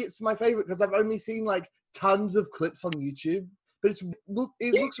can't say it's my favorite because I've only seen tons of clips on YouTube. But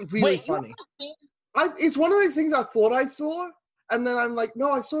it looks really funny. It's one of those things I thought I saw, and then I'm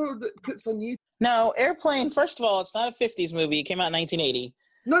no, I saw the clips on YouTube. No, Airplane, first of all, it's not a 50s movie. It came out in 1980.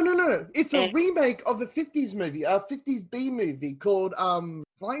 No. It's a remake of a 50s movie, a 50s B movie called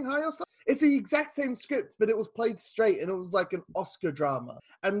Flying High or something. It's the exact same script, but it was played straight, and it was an Oscar drama.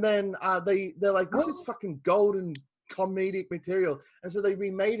 And then they're like, this is fucking golden comedic material. And so they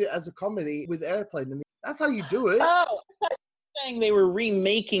remade it as a comedy with Airplane, and that's how you do it. Oh, saying they were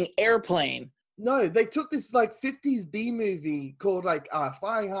remaking Airplane. No, they took this 50s B movie called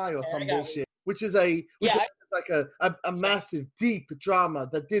Flying High or some bullshit, which is a massive deep drama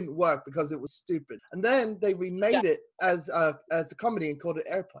that didn't work because it was stupid. And then they remade it as a comedy and called it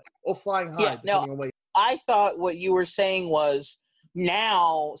Airplane or Flying High. I thought what you were saying was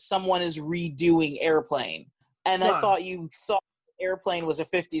now someone is redoing Airplane, and I thought you saw Airplane was a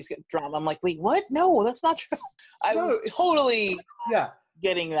 50s drama. I'm wait, what? No, that's not true. I was totally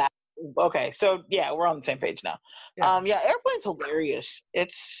getting that. Okay, so yeah, we're on the same page now. Yeah. Airplane's hilarious.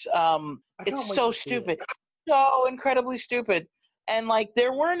 It's I can't it's wait so to see it. stupid, so incredibly stupid. And like,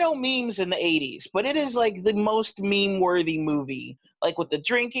 there were no memes in the '80s, but it is like the most meme-worthy movie. Like with the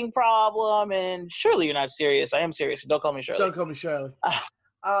drinking problem, and surely you're not serious. I am serious. Don't call me Shirley. Don't call me Shirley.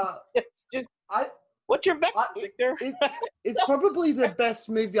 Uh, It's just, I, what's your vector, I, Victor? it's probably the best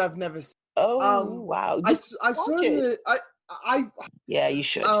movie I've never seen. Oh wow! I Just saw watch it. I Yeah, you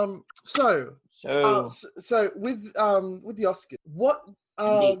should. so So with the Oscars, what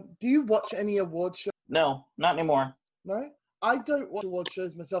indeed. do you watch any award shows? No, not anymore. No, I don't watch award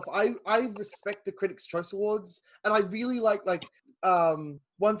shows myself. I respect the Critics' Choice Awards, and I really like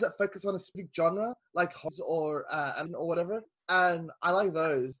ones that focus on a specific genre, like Oz or whatever. And I like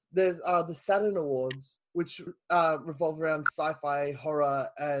those. There's the Saturn Awards, which revolve around sci-fi, horror,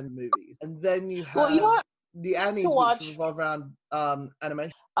 and movies. And then you have Well, you know what? the Annies, which revolve around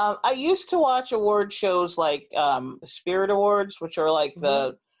animation. I used to watch award shows like the Spirit Awards, which are like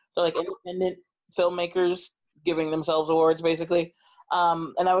they're like independent filmmakers giving themselves awards, basically.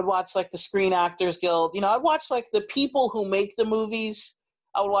 And I would watch like the Screen Actors Guild. You know, I'd watch like the people who make the movies.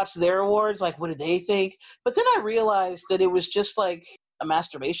 I would watch their awards, like what did they think? But then I realized that it was just like a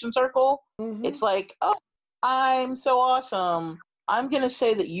masturbation circle. Mm-hmm. It's like, oh, I'm so awesome. I'm gonna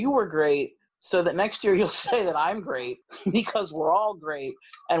say that you were great, so that next year you'll say that I'm great, because we're all great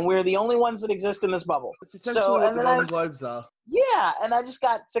and we're the only ones that exist in this bubble. It's essentially what the Golden Globes are. Yeah, and I just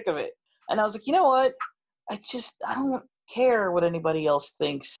got sick of it. And I was like, you know what? I don't care what anybody else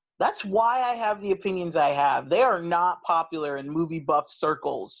thinks. That's why I have the opinions I have. They are not popular in movie buff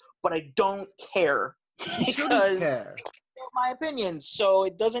circles, but I don't care because they're my opinions. So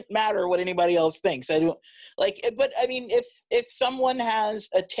it doesn't matter what anybody else thinks. I don't like it, but I mean, if someone has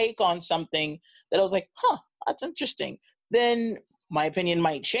a take on something that I was like, that's interesting, then my opinion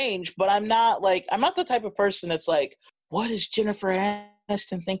might change. But I'm not the type of person that's like, what does Jennifer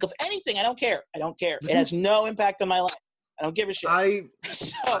Aniston think of anything? I don't care. It has no impact on my life. I don't give a shit.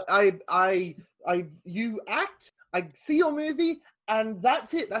 You act, I see your movie, and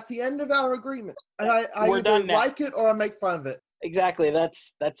that's it. That's the end of our agreement. And I either like it or I make fun of it. Exactly.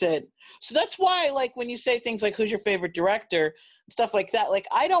 That's it. So that's why, like, when you say things like, who's your favorite director and stuff like that, like,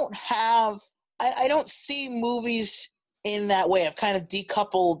 I don't see movies in that way. I've kind of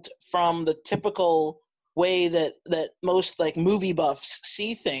decoupled from the typical way that most like movie buffs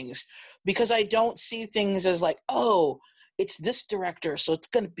see things, because I don't see things as like, oh, it's this director, so it's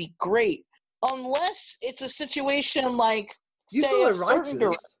going to be great, unless it's a situation like, say, a certain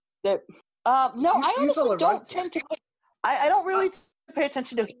director that no, I honestly don't tend to. I don't really pay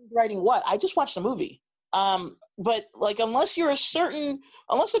attention to who's writing what. I just watch the movie. But like, unless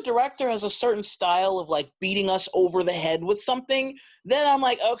a director has a certain style of like beating us over the head with something, then I'm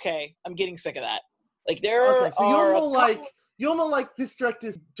like, okay, I'm getting sick of that. Like, you're more like this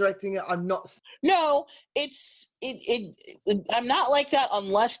director's directing it. I'm not. No, I'm not like that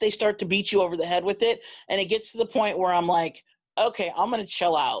unless they start to beat you over the head with it, and it gets to the point where I'm like, okay, I'm gonna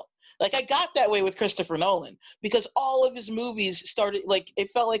chill out. Like, I got that way with Christopher Nolan, because all of his movies started, like, it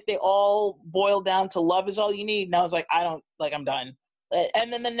felt like they all boiled down to Love Is All You Need, and I was like, I'm done.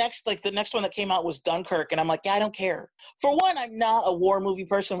 And then the next one that came out was Dunkirk, and I'm like, yeah, I don't care. For one, I'm not a war movie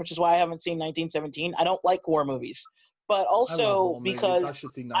person, which is why I haven't seen 1917. I don't like war movies. But also because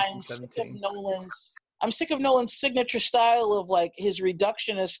I'm sick of Nolan's signature style of like his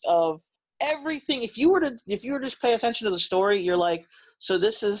reductionist of everything. If you were to just pay attention to the story, you're like, so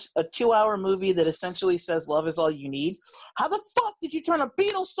this is a 2-hour movie that essentially says love is all you need. How the fuck did you turn a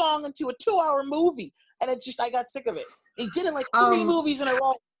Beatles song into a 2-hour movie? And I got sick of it. He did it like 3 movies in a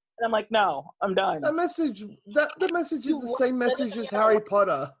row. And I'm like, no, I'm done. The message is the same message as Harry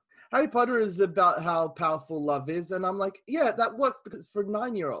Potter. Harry Potter is about how powerful love is, and I'm like, yeah, that works because it's for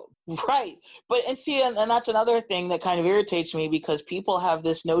 9-year-olds. Right. But, and that's another thing that kind of irritates me, because people have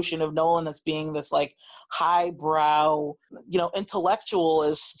this notion of Nolan as being this, like, highbrow,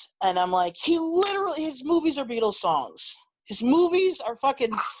 intellectualist, and I'm like, his movies are Beatles songs. His movies are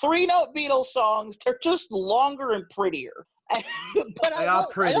fucking 3-note Beatles songs. They're just longer and prettier. But they are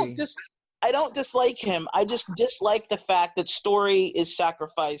pretty. I don't dislike him. I just dislike the fact that story is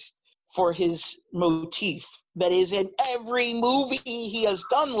sacrificed for his motif that is in every movie he has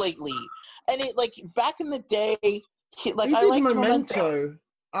done lately. And it, like, back in the day, I liked Memento.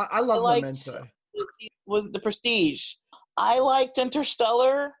 I love Memento. Was The Prestige. I liked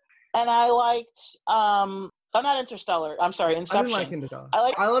Interstellar, and I liked not Interstellar. I'm sorry, Inception. I didn't like Interstellar.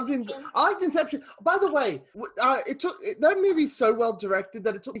 I liked Inception. By the way, that movie's so well directed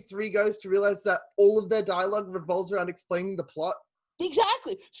that it took me 3 goes to realize that all of their dialogue revolves around explaining the plot.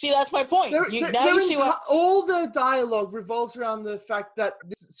 Exactly. See, that's my point. All the dialogue revolves around the fact that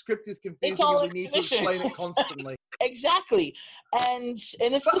this script is confusing and we need to explain it constantly. Exactly. And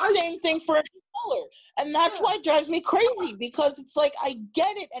it's same thing for Interstellar. And that's why it drives me crazy, because it's like, I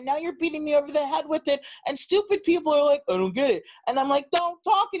get it, and now you're beating me over the head with it, and stupid people are like, I don't get it. And I'm like, don't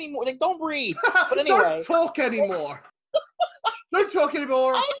talk anymore. Like, don't breathe. But anyway. Don't talk anymore. Don't talk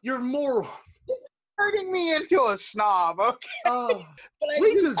anymore. You're a moron. Turning me into a snob, okay? Oh,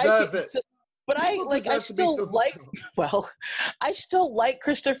 we deserve it. But I still like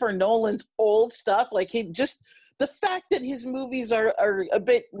Christopher Nolan's old stuff. Like, the fact that his movies are a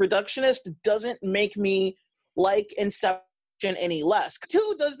bit reductionist doesn't make me like Inception any less.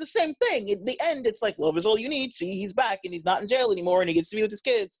 2 does the same thing. At the end, it's like, love is all you need. See, he's back and he's not in jail anymore and he gets to be with his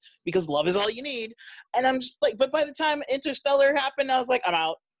kids because love is all you need. And I'm just like, but by the time Interstellar happened, I was like, I'm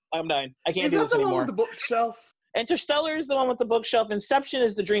out. I'm done. I can't do this anymore. Is that the one with the bookshelf? Interstellar is the one with the bookshelf. Inception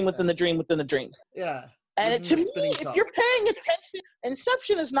is the dream within the dream within the dream. Yeah. And to me, if you're paying attention,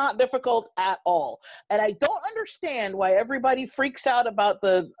 Inception is not difficult at all. And I don't understand why everybody freaks out about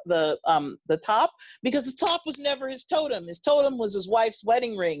the top, because the top was never his totem. His totem was his wife's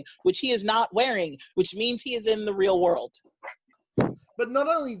wedding ring, which he is not wearing, which means he is in the real world. But not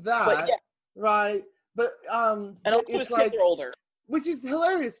only that, right? But and also his kids are older. Which is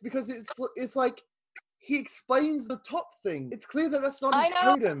hilarious because it's like he explains the top thing. It's clear that that's not his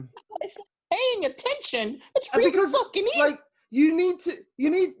totem. Paying attention, it's really fucking easy. Like, you need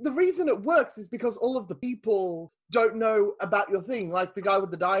the reason it works is because all of the people don't know about your thing. Like the guy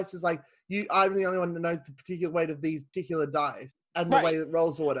with the dice is like, I'm the only one that knows the particular weight of these particular dice and the way it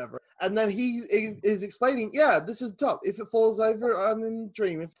rolls or whatever. And then he is explaining, this is top. If it falls over, I'm in the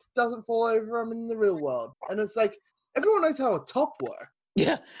dream. If it doesn't fall over, I'm in the real world. And it's like, everyone knows how a top works.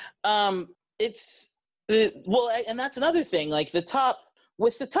 Yeah. And that's another thing. Like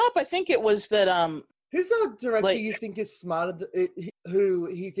with the top, I think it was that who's a director you think is smarter who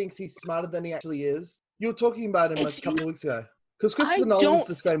he thinks he's smarter than he actually is? You were talking about him a couple of weeks ago. Because Christopher Nolan's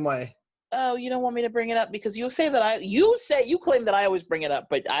the same way. Oh, you don't want me to bring it up because you claim that I always bring it up,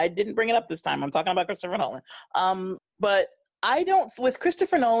 but I didn't bring it up this time. I'm talking about Christopher Nolan. But with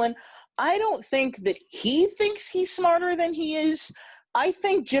Christopher Nolan, I don't think that he thinks he's smarter than he is. I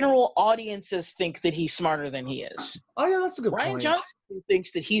think general audiences think that he's smarter than he is. Oh, yeah, that's a good point. Rian Johnson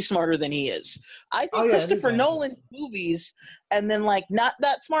thinks that he's smarter than he is. I think Christopher Nolan's movies, and then, like, not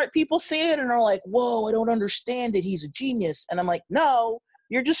that smart people see it and are like, whoa, I don't understand it. He's a genius. And I'm like, no,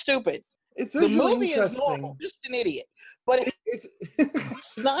 you're just stupid. It's the movie is normal, just an idiot. But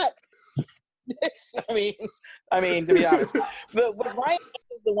it's not... I mean, to be honest, but Ryan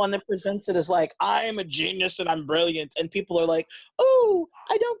is the one that presents it as like, I'm a genius and I'm brilliant, and people are like, oh,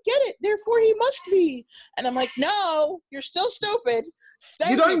 I don't get it, therefore he must be. And I'm like, no, you're still stupid.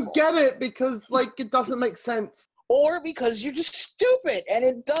 You don't get it because, like, it doesn't make sense, or because you're just stupid, and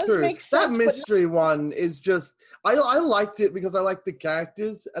it does make sense. That mystery one is just, I liked it because I liked the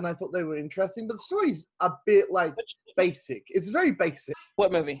characters and I thought they were interesting, but the story's a bit like basic. It's very basic.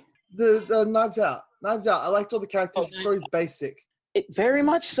 What movie? The Knives Out. I liked all the characters. The story's basic. It very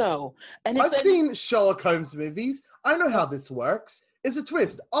much so. And I've seen Sherlock Holmes movies. I know how this works. It's a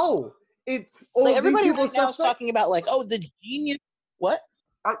twist. Oh, it's all like everybody these people right now is talking about like, oh, the genius. What?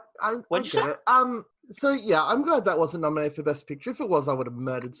 I get it. So yeah, I'm glad that wasn't nominated for Best Picture. If it was, I would have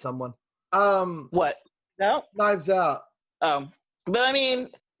murdered someone. What? No. Knives Out. But I mean,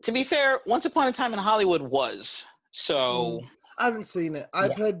 to be fair, Once Upon a Time in Hollywood was so. I haven't seen it.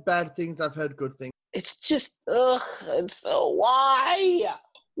 I've heard bad things. I've heard good things. It's just, it's so, why?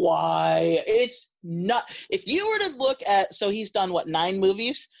 It's not, if you were to look at, so he's done, 9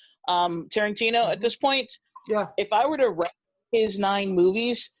 movies, Tarantino at this point? Yeah. If I were to rank his 9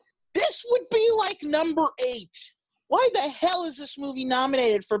 movies, this would be like number 8. Why the hell is this movie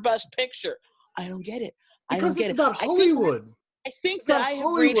nominated for Best Picture? I don't get it. Because it's about Hollywood. I think that I have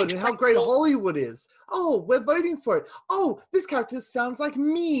Hollywood and how great Hollywood is. Oh, we're voting for it. Oh, this character sounds like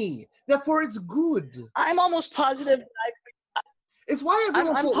me. Therefore, it's good. I'm almost positive. It's why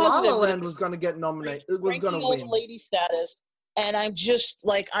everyone thought La La Land was going to get nominated. It was going to win. Lady status, and I'm just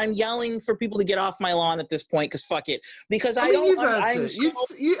like, I'm yelling for people to get off my lawn at this point because fuck it. Because I don't.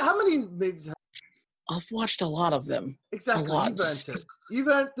 How many movies? I've watched a lot of them. Exactly. You've earned it. You've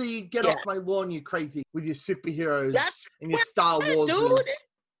earned the get off my lawn, you crazy, with your superheroes and your Star Wars. Dude.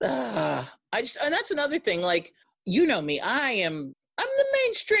 And that's another thing. Like, you know me. I'm the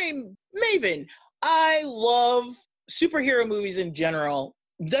mainstream maven. I love superhero movies in general.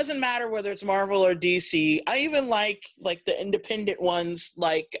 Doesn't matter whether it's Marvel or DC. I even like the independent ones,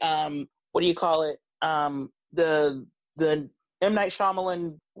 like what do you call it? The M. Night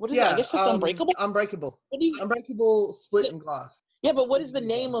Shyamalan. What is it? I guess it's Unbreakable. Unbreakable. What do you, Unbreakable, Split, and Glass. yeah, but what is the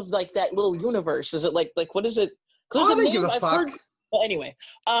name of like that little universe? Is it like what is it? Because I there's don't a give name a I've fuck. heard. Well, anyway,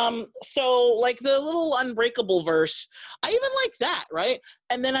 so like the little Unbreakable verse, I even like that, right?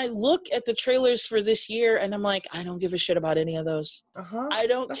 And then I look at the trailers for this year, and I'm like, I don't give a shit about any of those. I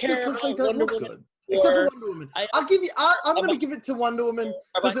don't That's care because they about don't Wonder look Woman. good. Except for Or Wonder Woman. I I'll give you. I'm going to about- give it to Wonder Woman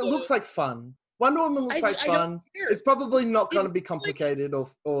because it Black looks like fun. Wonder Woman looks like I don't fun. care. It's probably not going to It- be complicated or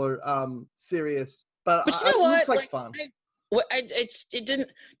serious, but But you know it what? looks like fun. It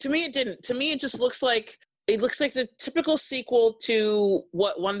didn't. To me, it didn't. To me, it just looks like the typical sequel to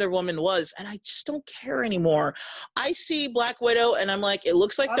what Wonder Woman was, and I just don't care anymore. I see Black Widow, and I'm like, it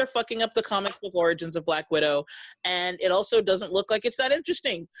looks like they're fucking up the comic book origins of Black Widow, and it also doesn't look like it's that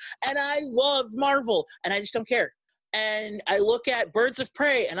interesting. And I love Marvel, and I just don't care. And I look at Birds of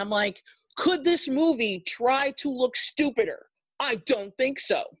Prey, and I'm like, could this movie try to look stupider? I don't think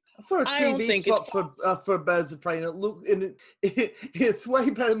so. I saw a I don't TV think spot for Birds of Prey, and it's way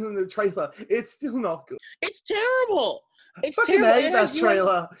better than the trailer. It's still not good. It's terrible. It's I fucking terrible. hate that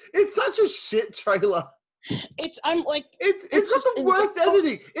trailer. It's such a shit trailer. I'm like, it's got the worst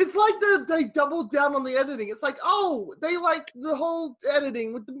editing. It's like they doubled down on the editing. It's like, oh, they like the whole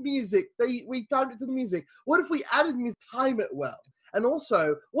editing with the music. We timed it to the music. What if we added music, time it well? And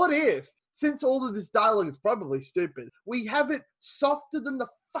also, what if, since all of this dialogue is probably stupid, we have it softer than the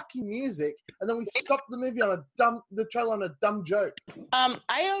fucking music, and then we stop the movie on the trailer on a dumb joke. I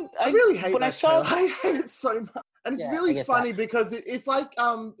really hate that trailer. I hate it so much, and it's really funny because it's like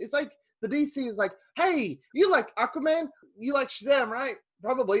the DC is like, hey, you like Aquaman, you like Shazam, right?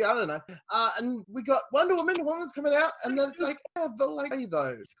 Probably, I don't know. And we got Wonder Woman. Woman's coming out, and then it's like, yeah, but like, hey,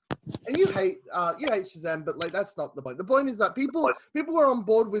 those. And you hate Shazam, but like that's not the point. The point is that people were on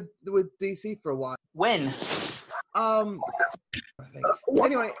board with DC for a while. When? I think.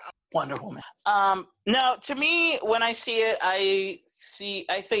 Anyway, Wonder Woman. No, to me, when I see it,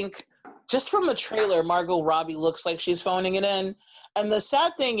 I think just from the trailer, Margot Robbie looks like she's phoning it in. And the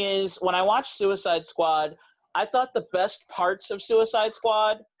sad thing is, when I watched Suicide Squad, I thought the best parts of Suicide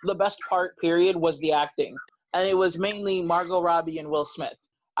Squad, the best part, period, was the acting. And it was mainly Margot Robbie and Will Smith.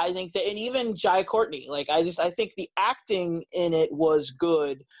 I think that, and even Jai Courtney, like I think the acting in it was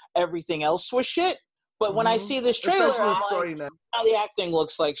good. Everything else was shit. But when I see this trailer, I'm like, now the acting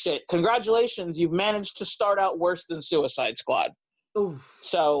looks like shit. Congratulations, you've managed to start out worse than Suicide Squad. Ooh.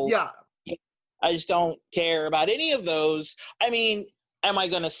 So yeah, I just don't care about any of those. I mean, am I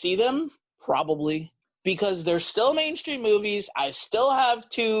going to see them? Probably. Because they're still mainstream movies. I still have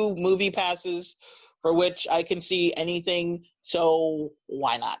 2 movie passes for which I can see anything, so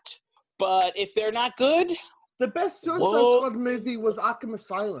why not? But if they're not good... The best Suicide Squad movie was Arkham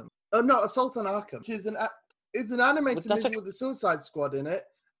Asylum. No, Assault on Arkham. It's an animated movie with the Suicide Squad in it.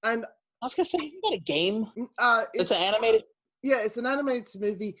 And I was going to say, isn't that a game? It's an animated... Yeah, it's an animated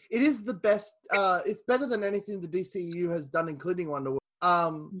movie. It is the best. It's better than anything the DCEU has done, including Wonder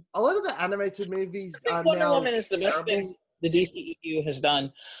Woman. A lot of the animated movies are Wonder now Woman is the terrible. best thing the DCEU has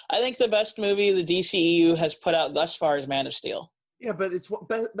done. I think the best movie the DCEU has put out thus far is Man of Steel. Yeah, but it's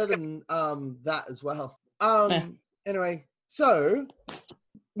better than that as well. Anyway, so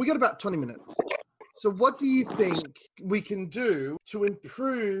we got about 20 minutes. So what do you think we can do to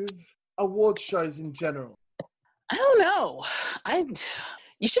improve award shows in general? I don't know.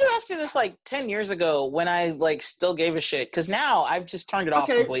 You should have asked me this like 10 years ago when I like still gave a shit, because now I've just turned it off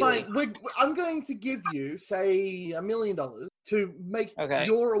completely. Fine. I'm going to give you, say, $1 million to make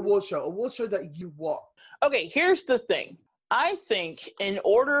your award show that you want. Okay, here's the thing. I think in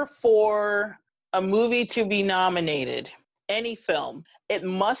order for a movie to be nominated, any film, it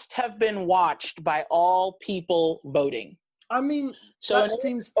must have been watched by all people voting. I mean, that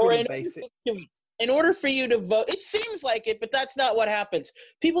seems pretty basic. In order for you to vote, it seems like it, but that's not what happens.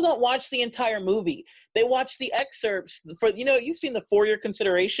 People don't watch the entire movie. They watch the excerpts. You've seen the for your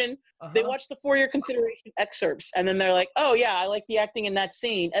consideration. They watch the for your consideration excerpts, and then they're like, "Oh yeah, I like the acting in that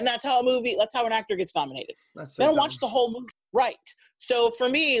scene," and that's how an actor gets nominated. They don't watch the whole movie, right? So for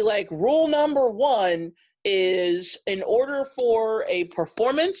me, like rule number 1 is in order for a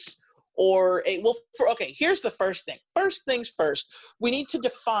performance. Here's the first thing. First things first, we need to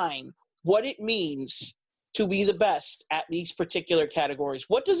define what it means to be the best at these particular categories.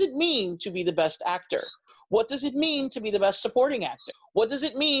 What does it mean to be the best actor? What does it mean to be the best supporting actor? What does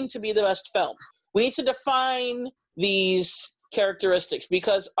it mean to be the best film? We need to define these characteristics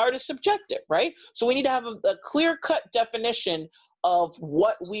because art is subjective, right? So we need to have a clear-cut definition of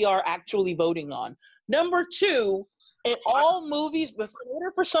what we are actually voting on. Number 2, in all movies, in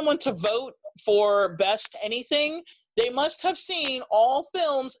order for someone to vote for best anything, They must have seen all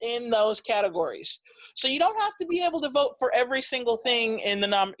films in those categories. So you don't have to be able to vote for every single thing in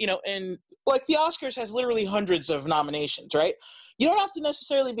the in like the Oscars has literally hundreds of nominations, right? You don't have to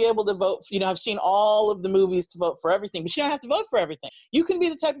necessarily be able to vote, have seen all of the movies to vote for everything, but you don't have to vote for everything. You can be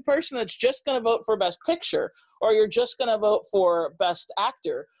the type of person that's just going to vote for Best Picture, or you're just going to vote for Best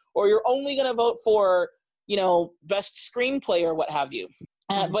Actor, or you're only going to vote for, Best Screenplay or what have you.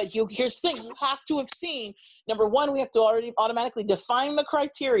 But here's the thing, you have to have seen, number one, we have to already automatically define the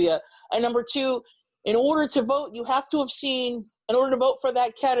criteria, and number two, in order to vote, you have to have seen, in order to vote for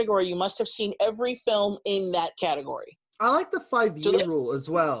that category, you must have seen every film in that category. I like the 5-year rule as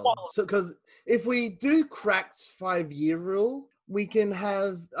well. So, because if we do Crack's 5-year rule, we can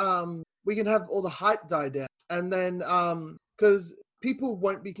have all the hype die down, and then because people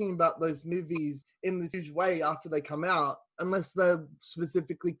won't be thinking about those movies in this huge way after they come out, unless they're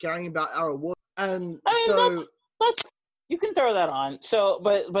specifically caring about our award. And that's you can throw that on. So,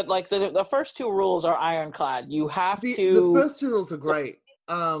 but like the first two rules are ironclad. You have to. The first two rules are great.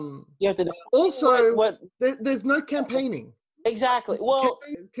 You have to also there's no campaigning. Exactly. Well,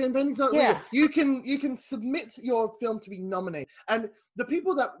 campaigning's not legal. You can submit your film to be nominated, and the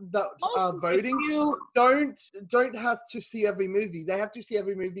people that are voting don't have to see every movie. They have to see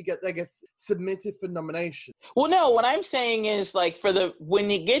every movie that gets submitted for nomination. Well, no. What I'm saying is like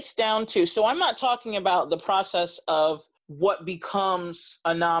when it gets down to, so I'm not talking about the process of what becomes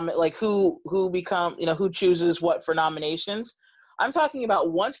a like who chooses what for nominations. I'm talking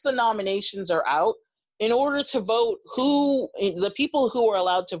about once the nominations are out. In order to vote, the people who are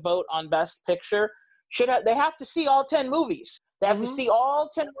allowed to vote on Best Picture they have to see all 10 movies. They have to see all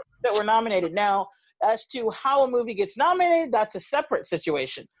 10 movies that were nominated. Now, as to how a movie gets nominated, that's a separate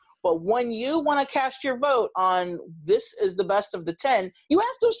situation. But when you want to cast your vote on this is the best of the 10, you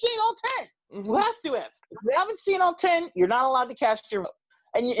have to have seen all 10. You have to have. If you haven't seen all 10, you're not allowed to cast your vote.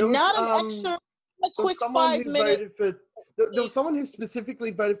 And not an extra, quick 5 minutes. There was someone who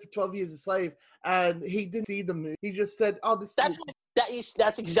specifically voted for 12 Years a Slave, and he didn't see the movie. He just said, "Oh, this."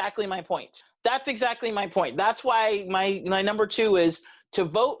 That's exactly my point. That's exactly my point. That's why my number 2 is to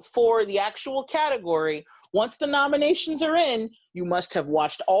vote for the actual category. Once the nominations are in, you must have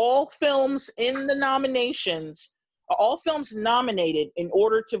watched all films in the nominations, all films nominated in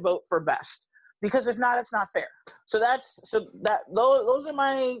order to vote for best. Because if not, it's not fair. Those are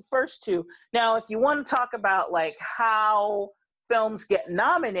my first 2. Now, if you want to talk about like how films get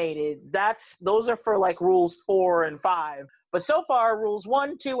nominated, those are for like rules 4 and 5. But so far, rules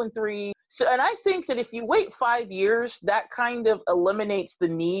 1, 2, and 3. So, and I think that if you wait 5 years, that kind of eliminates the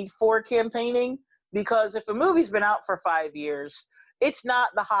need for campaigning. Because if a movie's been out for 5 years, it's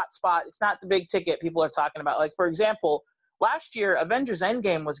not the hot spot. It's not the big ticket people are talking about. Like, for example, last year, Avengers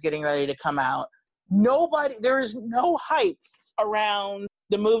Endgame was getting ready to come out. There is no hype around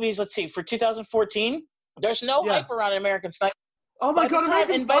the movies. Let's see, for 2014, there's no hype around American Sniper. Oh my God,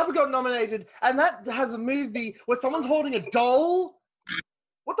 American Sniper got nominated, and that has a movie where someone's holding a doll.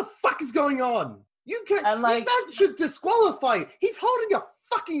 What the fuck is going on? That should disqualify. He's holding a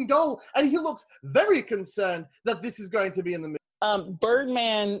fucking doll, and he looks very concerned that this is going to be in the movie.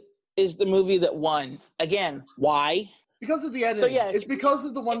 Birdman is the movie that won. Again, why? Because of the editing. So yeah, it's because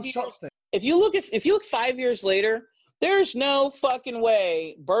of the one-shot thing. If you look 5 years later, there's no fucking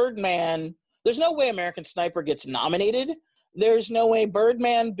way Birdman. There's no way American Sniper gets nominated. There's no way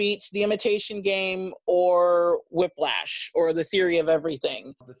Birdman beats The Imitation Game or Whiplash or The Theory of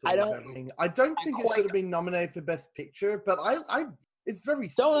Everything. I don't think it should have been nominated for Best Picture, but it's very.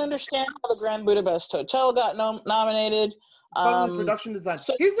 Don't understand how The Grand Budapest Hotel got nominated. Probably production design.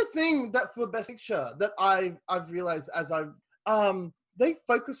 So, here's the thing that for Best Picture that I've realized they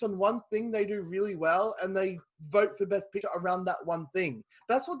focus on one thing they do really well, and they vote for Best Picture around that one thing.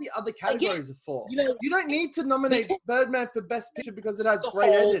 That's what the other categories are for. You don't need to nominate Birdman for Best Picture because it has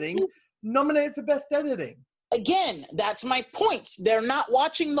great editing. Nominate it for Best Editing. Again, that's my point. They're not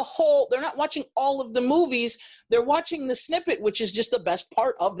watching they're not watching all of the movies. They're watching the snippet, which is just the best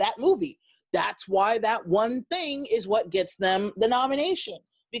part of that movie. That's why that one thing is what gets them the nomination.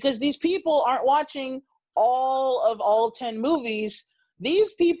 Because these people aren't watching all 10 movies.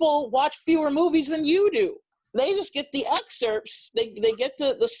 These people watch fewer movies than you do. They just get the excerpts. They get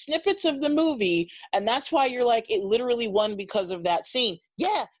the snippets of the movie, and that's why you're like, it literally won because of that scene.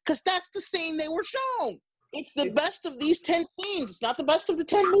 Yeah, because that's the scene they were shown. It's the best of these 10 scenes. It's not the best of the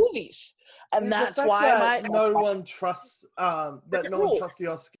 10 movies. And that's why no one trusts the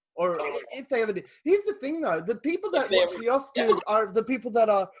Oscars. Or if they ever do. Here's the thing, though. The people that watch the Oscars are the people that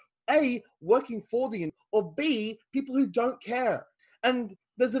are, A, working for the, or B, people who don't care. And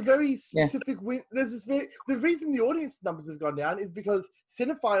there's a very Yeah. specific the reason the audience numbers have gone down is because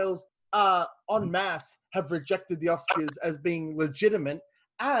cinephiles en masse have rejected the Oscars as being legitimate,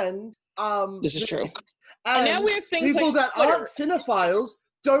 and This is true. and now we have things people like that Twitter. aren't cinephiles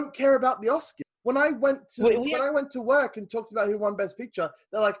don't care about the Oscars. When I went to We have- I went to work and talked about who won Best Picture,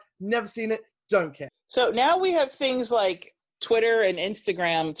 they're like, never seen it, don't care. So now we have things like Twitter and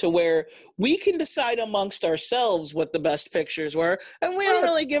Instagram to where we can decide amongst ourselves what the best pictures were, and we don't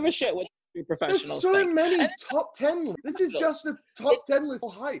really give a shit what the There's professionals so think. many And top 10 lists. This is just the top 10 list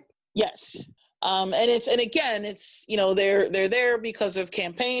for hype. yes. And again, they're there because of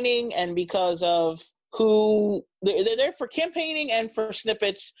campaigning and because of who they're there for, campaigning and for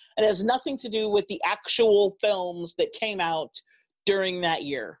snippets, and it has nothing to do with the actual films that came out during that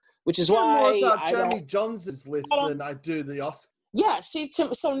year, which is why more about I Jeremy don't. Johns' list than I do the Oscars. Yeah, see,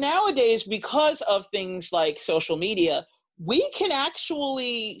 so nowadays, because of things like social media, we can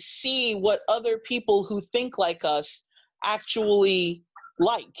actually see what other people who think like us actually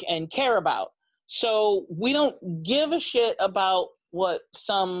like and care about. So we don't give a shit about what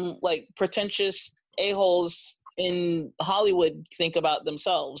some like pretentious a-holes in Hollywood think about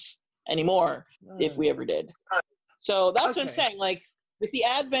themselves anymore, if we ever did. So that's what I'm saying. Like, with the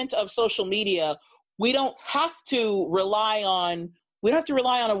advent of social media, we don't have to rely on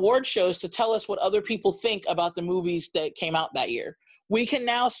award shows to tell us what other people think about the movies that came out that year. We can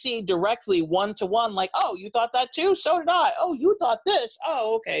now see directly one-to-one, like, oh, you thought that too? So did I. Oh, you thought this?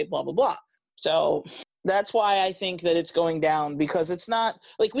 Oh, okay, blah, blah, blah. So that's why I think that it's going down, because it's not,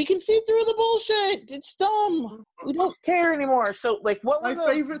 like, we can see through the bullshit. It's dumb. We don't care anymore. So, like, what My was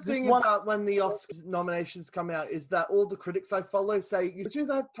favorite thing about when the Oscars nominations come out is that all the critics I follow say, "Do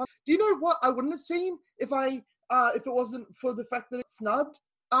you know what I wouldn't have seen if it wasn't for the fact that it's snubbed?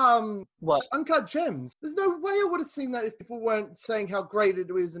 What? Uncut Gems. There's no way I would have seen that if people weren't saying how great it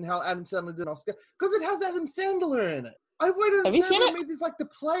is and how Adam Sandler did an Oscar, because it has Adam Sandler in it. I've waited. Have you seen it? Movies like The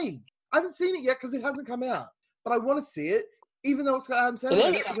Plague. I haven't seen it yet because it hasn't come out, but I want to see it, even though it's got Adam Sandler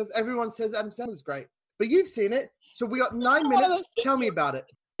in it, because everyone says Adam Sandler's great. But you've seen it, so we got 9 minutes. Tell me about it.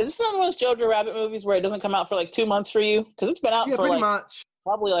 Is this not one of those Jojo Rabbit movies where it doesn't come out for like 2 months for you? Because it's been out for pretty like much.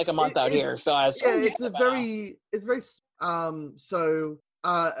 Probably like a month out here. So it's very if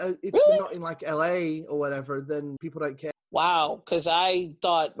you're not in like LA or whatever, then people don't care. Wow, because I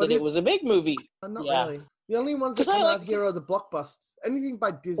thought that it was a big movie. Not really. The only ones that come out here are the blockbusters. Anything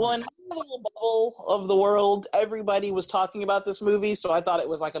by Disney. Well, in my little bubble of the world, everybody was talking about this movie, so I thought it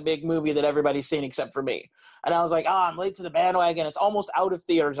was like a big movie that everybody's seen except for me. And I was like, I'm late to the bandwagon. It's almost out of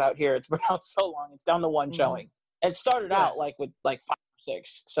theaters out here. It's been out so long. It's down to one showing. And it started out like with like 5 or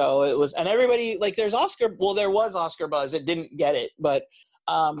 6. So it was, and everybody, like there was Oscar buzz. It didn't get it. But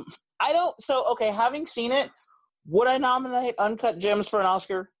having seen it, would I nominate Uncut Gems for an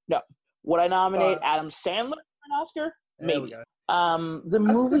Oscar? No. Would I nominate Adam Sandler for an Oscar? Maybe. The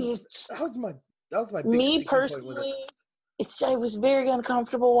movie. That was my. Me personally, I was very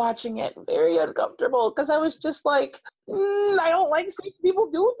uncomfortable watching it. Very uncomfortable because I was just like, I don't like seeing people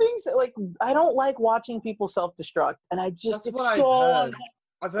do things. Like I don't like watching people self-destruct, and I just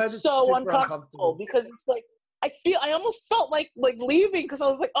I've heard it's so super uncomfortable because it's like I almost felt like leaving because I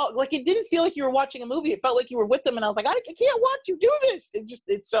was like, oh, like it didn't feel like you were watching a movie. It felt like you were with them, and I was like, I can't watch you do this.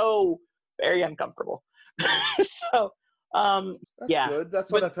 It's so very uncomfortable. So, That's good.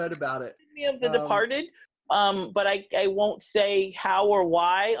 That's what I've heard about it. Me of The Departed, but I won't say how or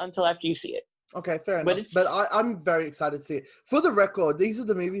why until after you see it. Okay, fair enough. But I'm very excited to see it. For the record, these are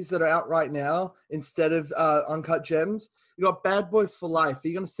the movies that are out right now instead of Uncut Gems. You got Bad Boys for Life. Are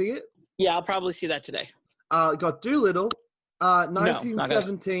you going to see it? Yeah, I'll probably see that today. You got Doolittle,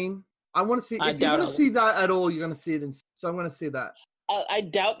 1917. No, I want to see. If you're going to see that at all, you're going to see it. So I'm going to see that. I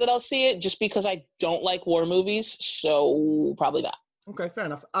doubt that I'll see it just because I don't like war movies. So probably that. Okay, fair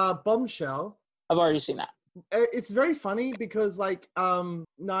enough. Bombshell. I've already seen that. It's very funny because like 19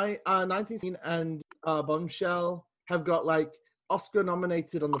 and Bombshell have got like Oscar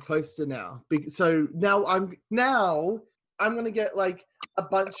nominated on the poster now. So now I'm gonna get like a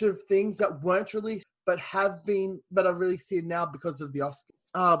bunch of things that weren't released but are released now because of the Oscar.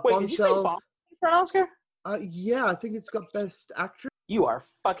 Wait, Bombshell, did you say Bombshell for an Oscar? Yeah, I think it's got Best Actress. You are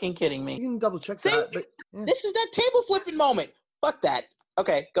fucking kidding me. You can double check that. But, yeah. This is that table flipping moment. Fuck that.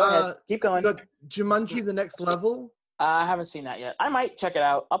 Okay, go ahead. Keep going. You got Jumanji: The Next Level. I haven't seen that yet. I might check it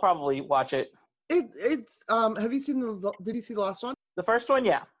out. I'll probably watch it. It's have you seen did you see the last one? The first one,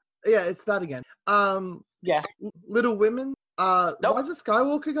 yeah. Yeah, it's that again. Yeah. Little Women. Nope. Rise of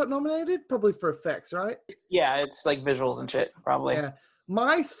Skywalker got nominated, probably for effects, right? Yeah, it's like visuals and shit, probably. Yeah.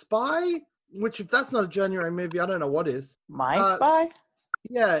 My Spy which if that's not a January movie, I don't know what is. My Spy?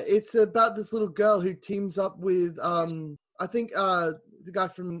 Yeah, it's about this little girl who teams up with I think the guy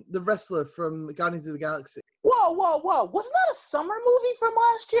from the wrestler from Guardians of the Galaxy. Whoa! Wasn't that a summer movie from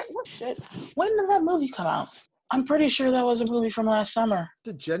last year? What shit? When did that movie come out? I'm pretty sure that was a movie from last summer. It's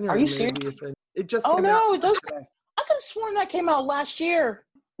a January Are you movie. serious? It just Oh came no, out it does. today. I could have sworn that came out last year.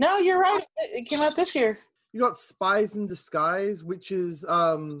 No, you're right. It came out this year. You got Spies in Disguise, which is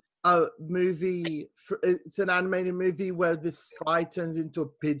a movie. It's an animated movie where this spy turns into a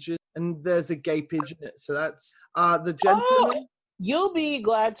pigeon, and there's a gay pigeon in it. So that's The Gentleman. Oh, you'll be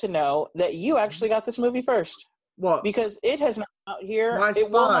glad to know that you actually got this movie first. What? Because it has not come out here. My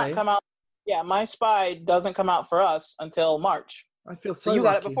It will Spy? not come out. Yeah, My Spy doesn't come out for us until March. I feel So so you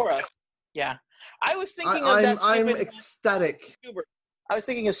got lucky. it before us. Yeah. I was thinking of that I'm stupid ecstatic. Stuber. I was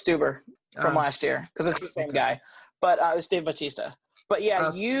thinking of Stuber from last year because it's the same okay. guy. But it was Dave Bautista. But yeah,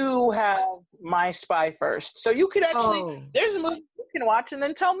 Uh, you have My Spy first. So you could actually, there's a movie you can watch and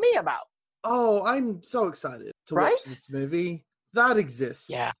then tell me about. Oh, I'm so excited to Right? watch this movie. That exists.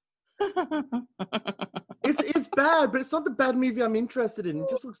 Yeah. It's bad, but it's not the bad movie I'm interested in. It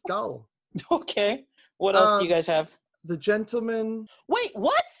just looks dull. Okay. What else do you guys have? The Gentleman. Wait,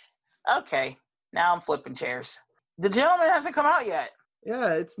 what? Okay. Now I'm flipping chairs. The Gentleman hasn't come out yet.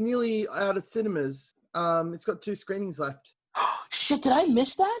 Yeah, it's nearly out of cinemas. It's got 2 screenings left. Shit, did I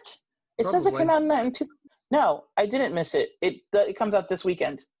miss that? It says it Probably. came out in that in two. No, I didn't miss it. It comes out this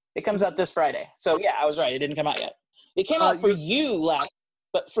weekend. It comes out this Friday. So yeah, I was right. It didn't come out yet. It came out for you last,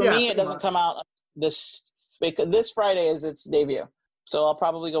 but for me, it doesn't come out this Friday is its debut. So I'll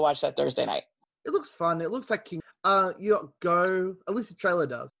probably go watch that Thursday night. It looks fun. It looks like King. You got Go. At least the trailer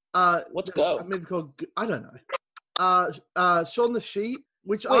does. What's there's Go? A movie called I don't know. Shaun the Sheep.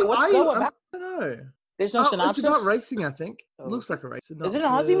 Which Wait, what's Go about? I don't know. There's no synopsis. It's about racing. I think Oh. it looks like a race. Is it an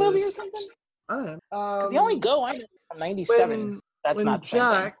Aussie movie or something? I don't know. Because the only Go I know is from '97. That's when not the same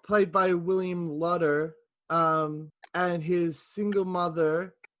thing. Jack, played by William Ludder, and his single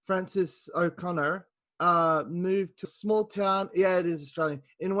mother, Frances O'Connor, moved to a small town. Yeah, it is Australian.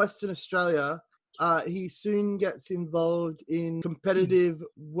 In Western Australia, he soon gets involved in competitive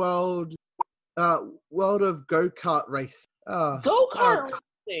world of go-kart racing. Go-kart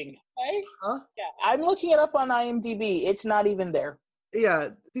racing. Okay. Huh? Yeah, I'm looking it up on IMDb. It's not even there. Yeah,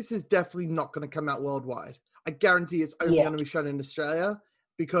 this is definitely not going to come out worldwide. I guarantee it's only going to be shown in Australia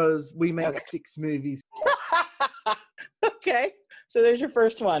because we make 6 movies. Okay, so there's your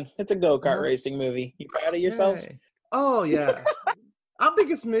first one. It's a go-kart racing movie. You proud of yourselves? Yay. Oh, yeah. Our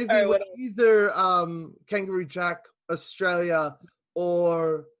biggest movie was either Kangaroo Jack, Australia,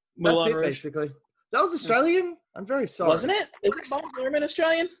 or that's Moulin it, Rouge. basically. That was Australian? I'm very sorry. Wasn't it? Is it Bob Lerman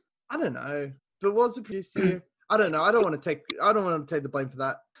Australian? I don't know. But was it produced here? I don't know. I don't want to take the blame for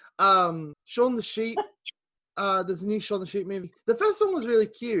that. Shaun the Sheep. There's a new Shaun the Sheep movie. The first one was really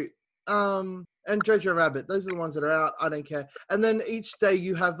cute. And Jojo Rabbit. Those are the ones that are out. I don't care. And then each day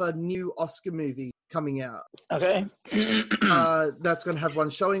you have a new Oscar movie coming out. Okay. That's going to have one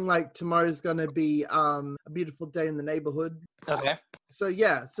showing. Like tomorrow's going to be A Beautiful Day in the Neighborhood. Okay. So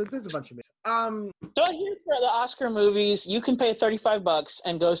yeah, so there's a bunch of movies. So here for the Oscar movies, you can pay $35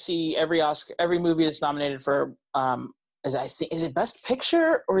 and go see every movie that's nominated for is it Best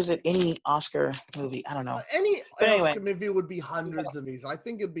Picture or is it any Oscar movie? I don't know. Any But Oscar movie would be hundreds of these. I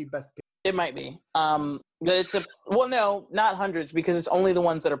think it'd be Best Picture. It might be. But no, not hundreds because it's only the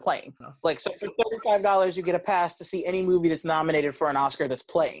ones that are playing. Like, so for $35, you get a pass to see any movie that's nominated for an Oscar that's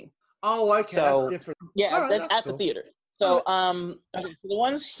playing. Oh, okay, So, that's different. Yeah, Right, that's at cool. the theater. So, okay, so the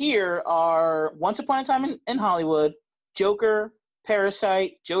ones here are Once Upon a Time in Hollywood, Joker,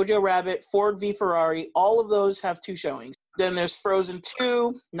 Parasite, Jojo Rabbit, Ford v Ferrari. All of those have 2 showings. Then there's Frozen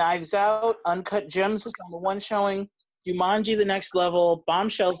 2, Knives Out, Uncut Gems is down to 1 showing, Jumanji: The Next Level,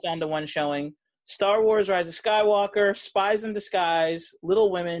 Bombshells down to 1 showing, Star Wars: Rise of Skywalker, Spies in Disguise,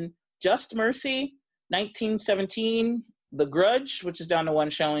 Little Women, Just Mercy, 1917, The Grudge, which is down to 1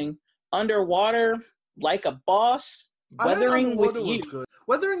 showing, Underwater, Like a Boss, Weathering with You. Good.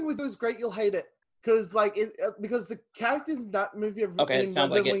 Weathering with You is great. You'll hate it because because the characters in that movie are Okay, it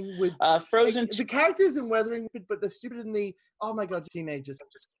sounds like it. with Frozen. the characters in Weathering with, but they're stupid in the oh my god teenagers.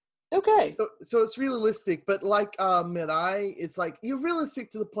 Okay. So it's realistic, but like Mirai, it's like you're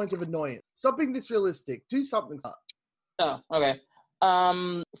realistic to the point of annoyance. Stop being this realistic. Do something. Oh, okay.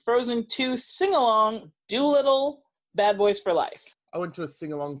 Frozen 2 sing along, Doolittle, Bad Boys for Life. I went to a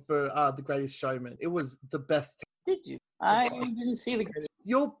sing along for The Greatest Showman. It was the best. Did you? I didn't see the greatest.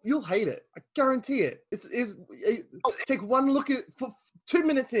 You'll hate it. I guarantee it. Take one look at for 2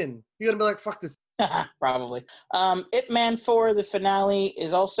 minutes in. You're gonna be like, fuck this. Probably. Ip Man 4, the finale,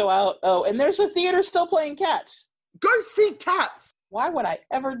 is also out. Oh, and there's a theater still playing Cats. Go see Cats! Why would I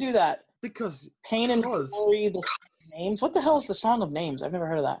ever do that? Because Pain and Glory, the names. What the hell is the Song of Names? I've never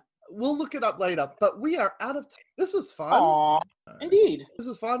heard of that. We'll look it up later, but we are out of time. This was fun. Aw, indeed. This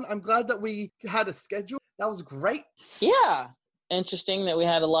was fun. I'm glad that we had a schedule. That was great. Yeah. Interesting that we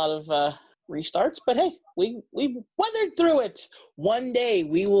had a lot of restarts, but hey, we weathered through it. One day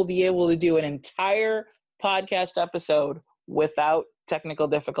we will be able to do an entire podcast episode without technical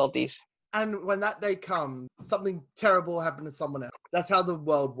difficulties. And when that day comes, something terrible will happen to someone else. That's how the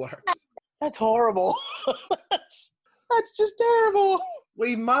world works. That's horrible. That's just terrible.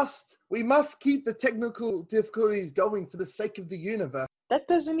 We must keep the technical difficulties going for the sake of the universe. That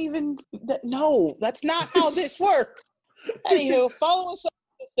doesn't even... No, that's not how this works. Anywho, follow us on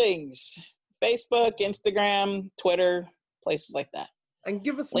the things. Facebook, Instagram, Twitter, places like that. And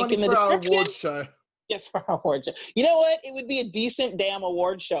give us Link money in the for our description. award show. Yeah, for our award show. You know what? It would be a decent damn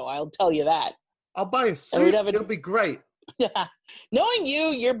award show. I'll tell you that. I'll buy a suit. It'll be great. Knowing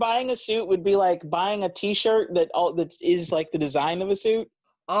you're buying a suit would be like buying a T-shirt that is like the design of a suit.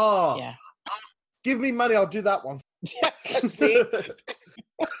 Oh, yeah. Give me money. I'll do that one. See?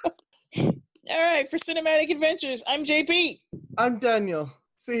 All right. For Cinematic Adventures, I'm JP. I'm Daniel.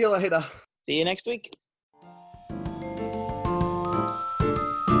 See you later. See you next week.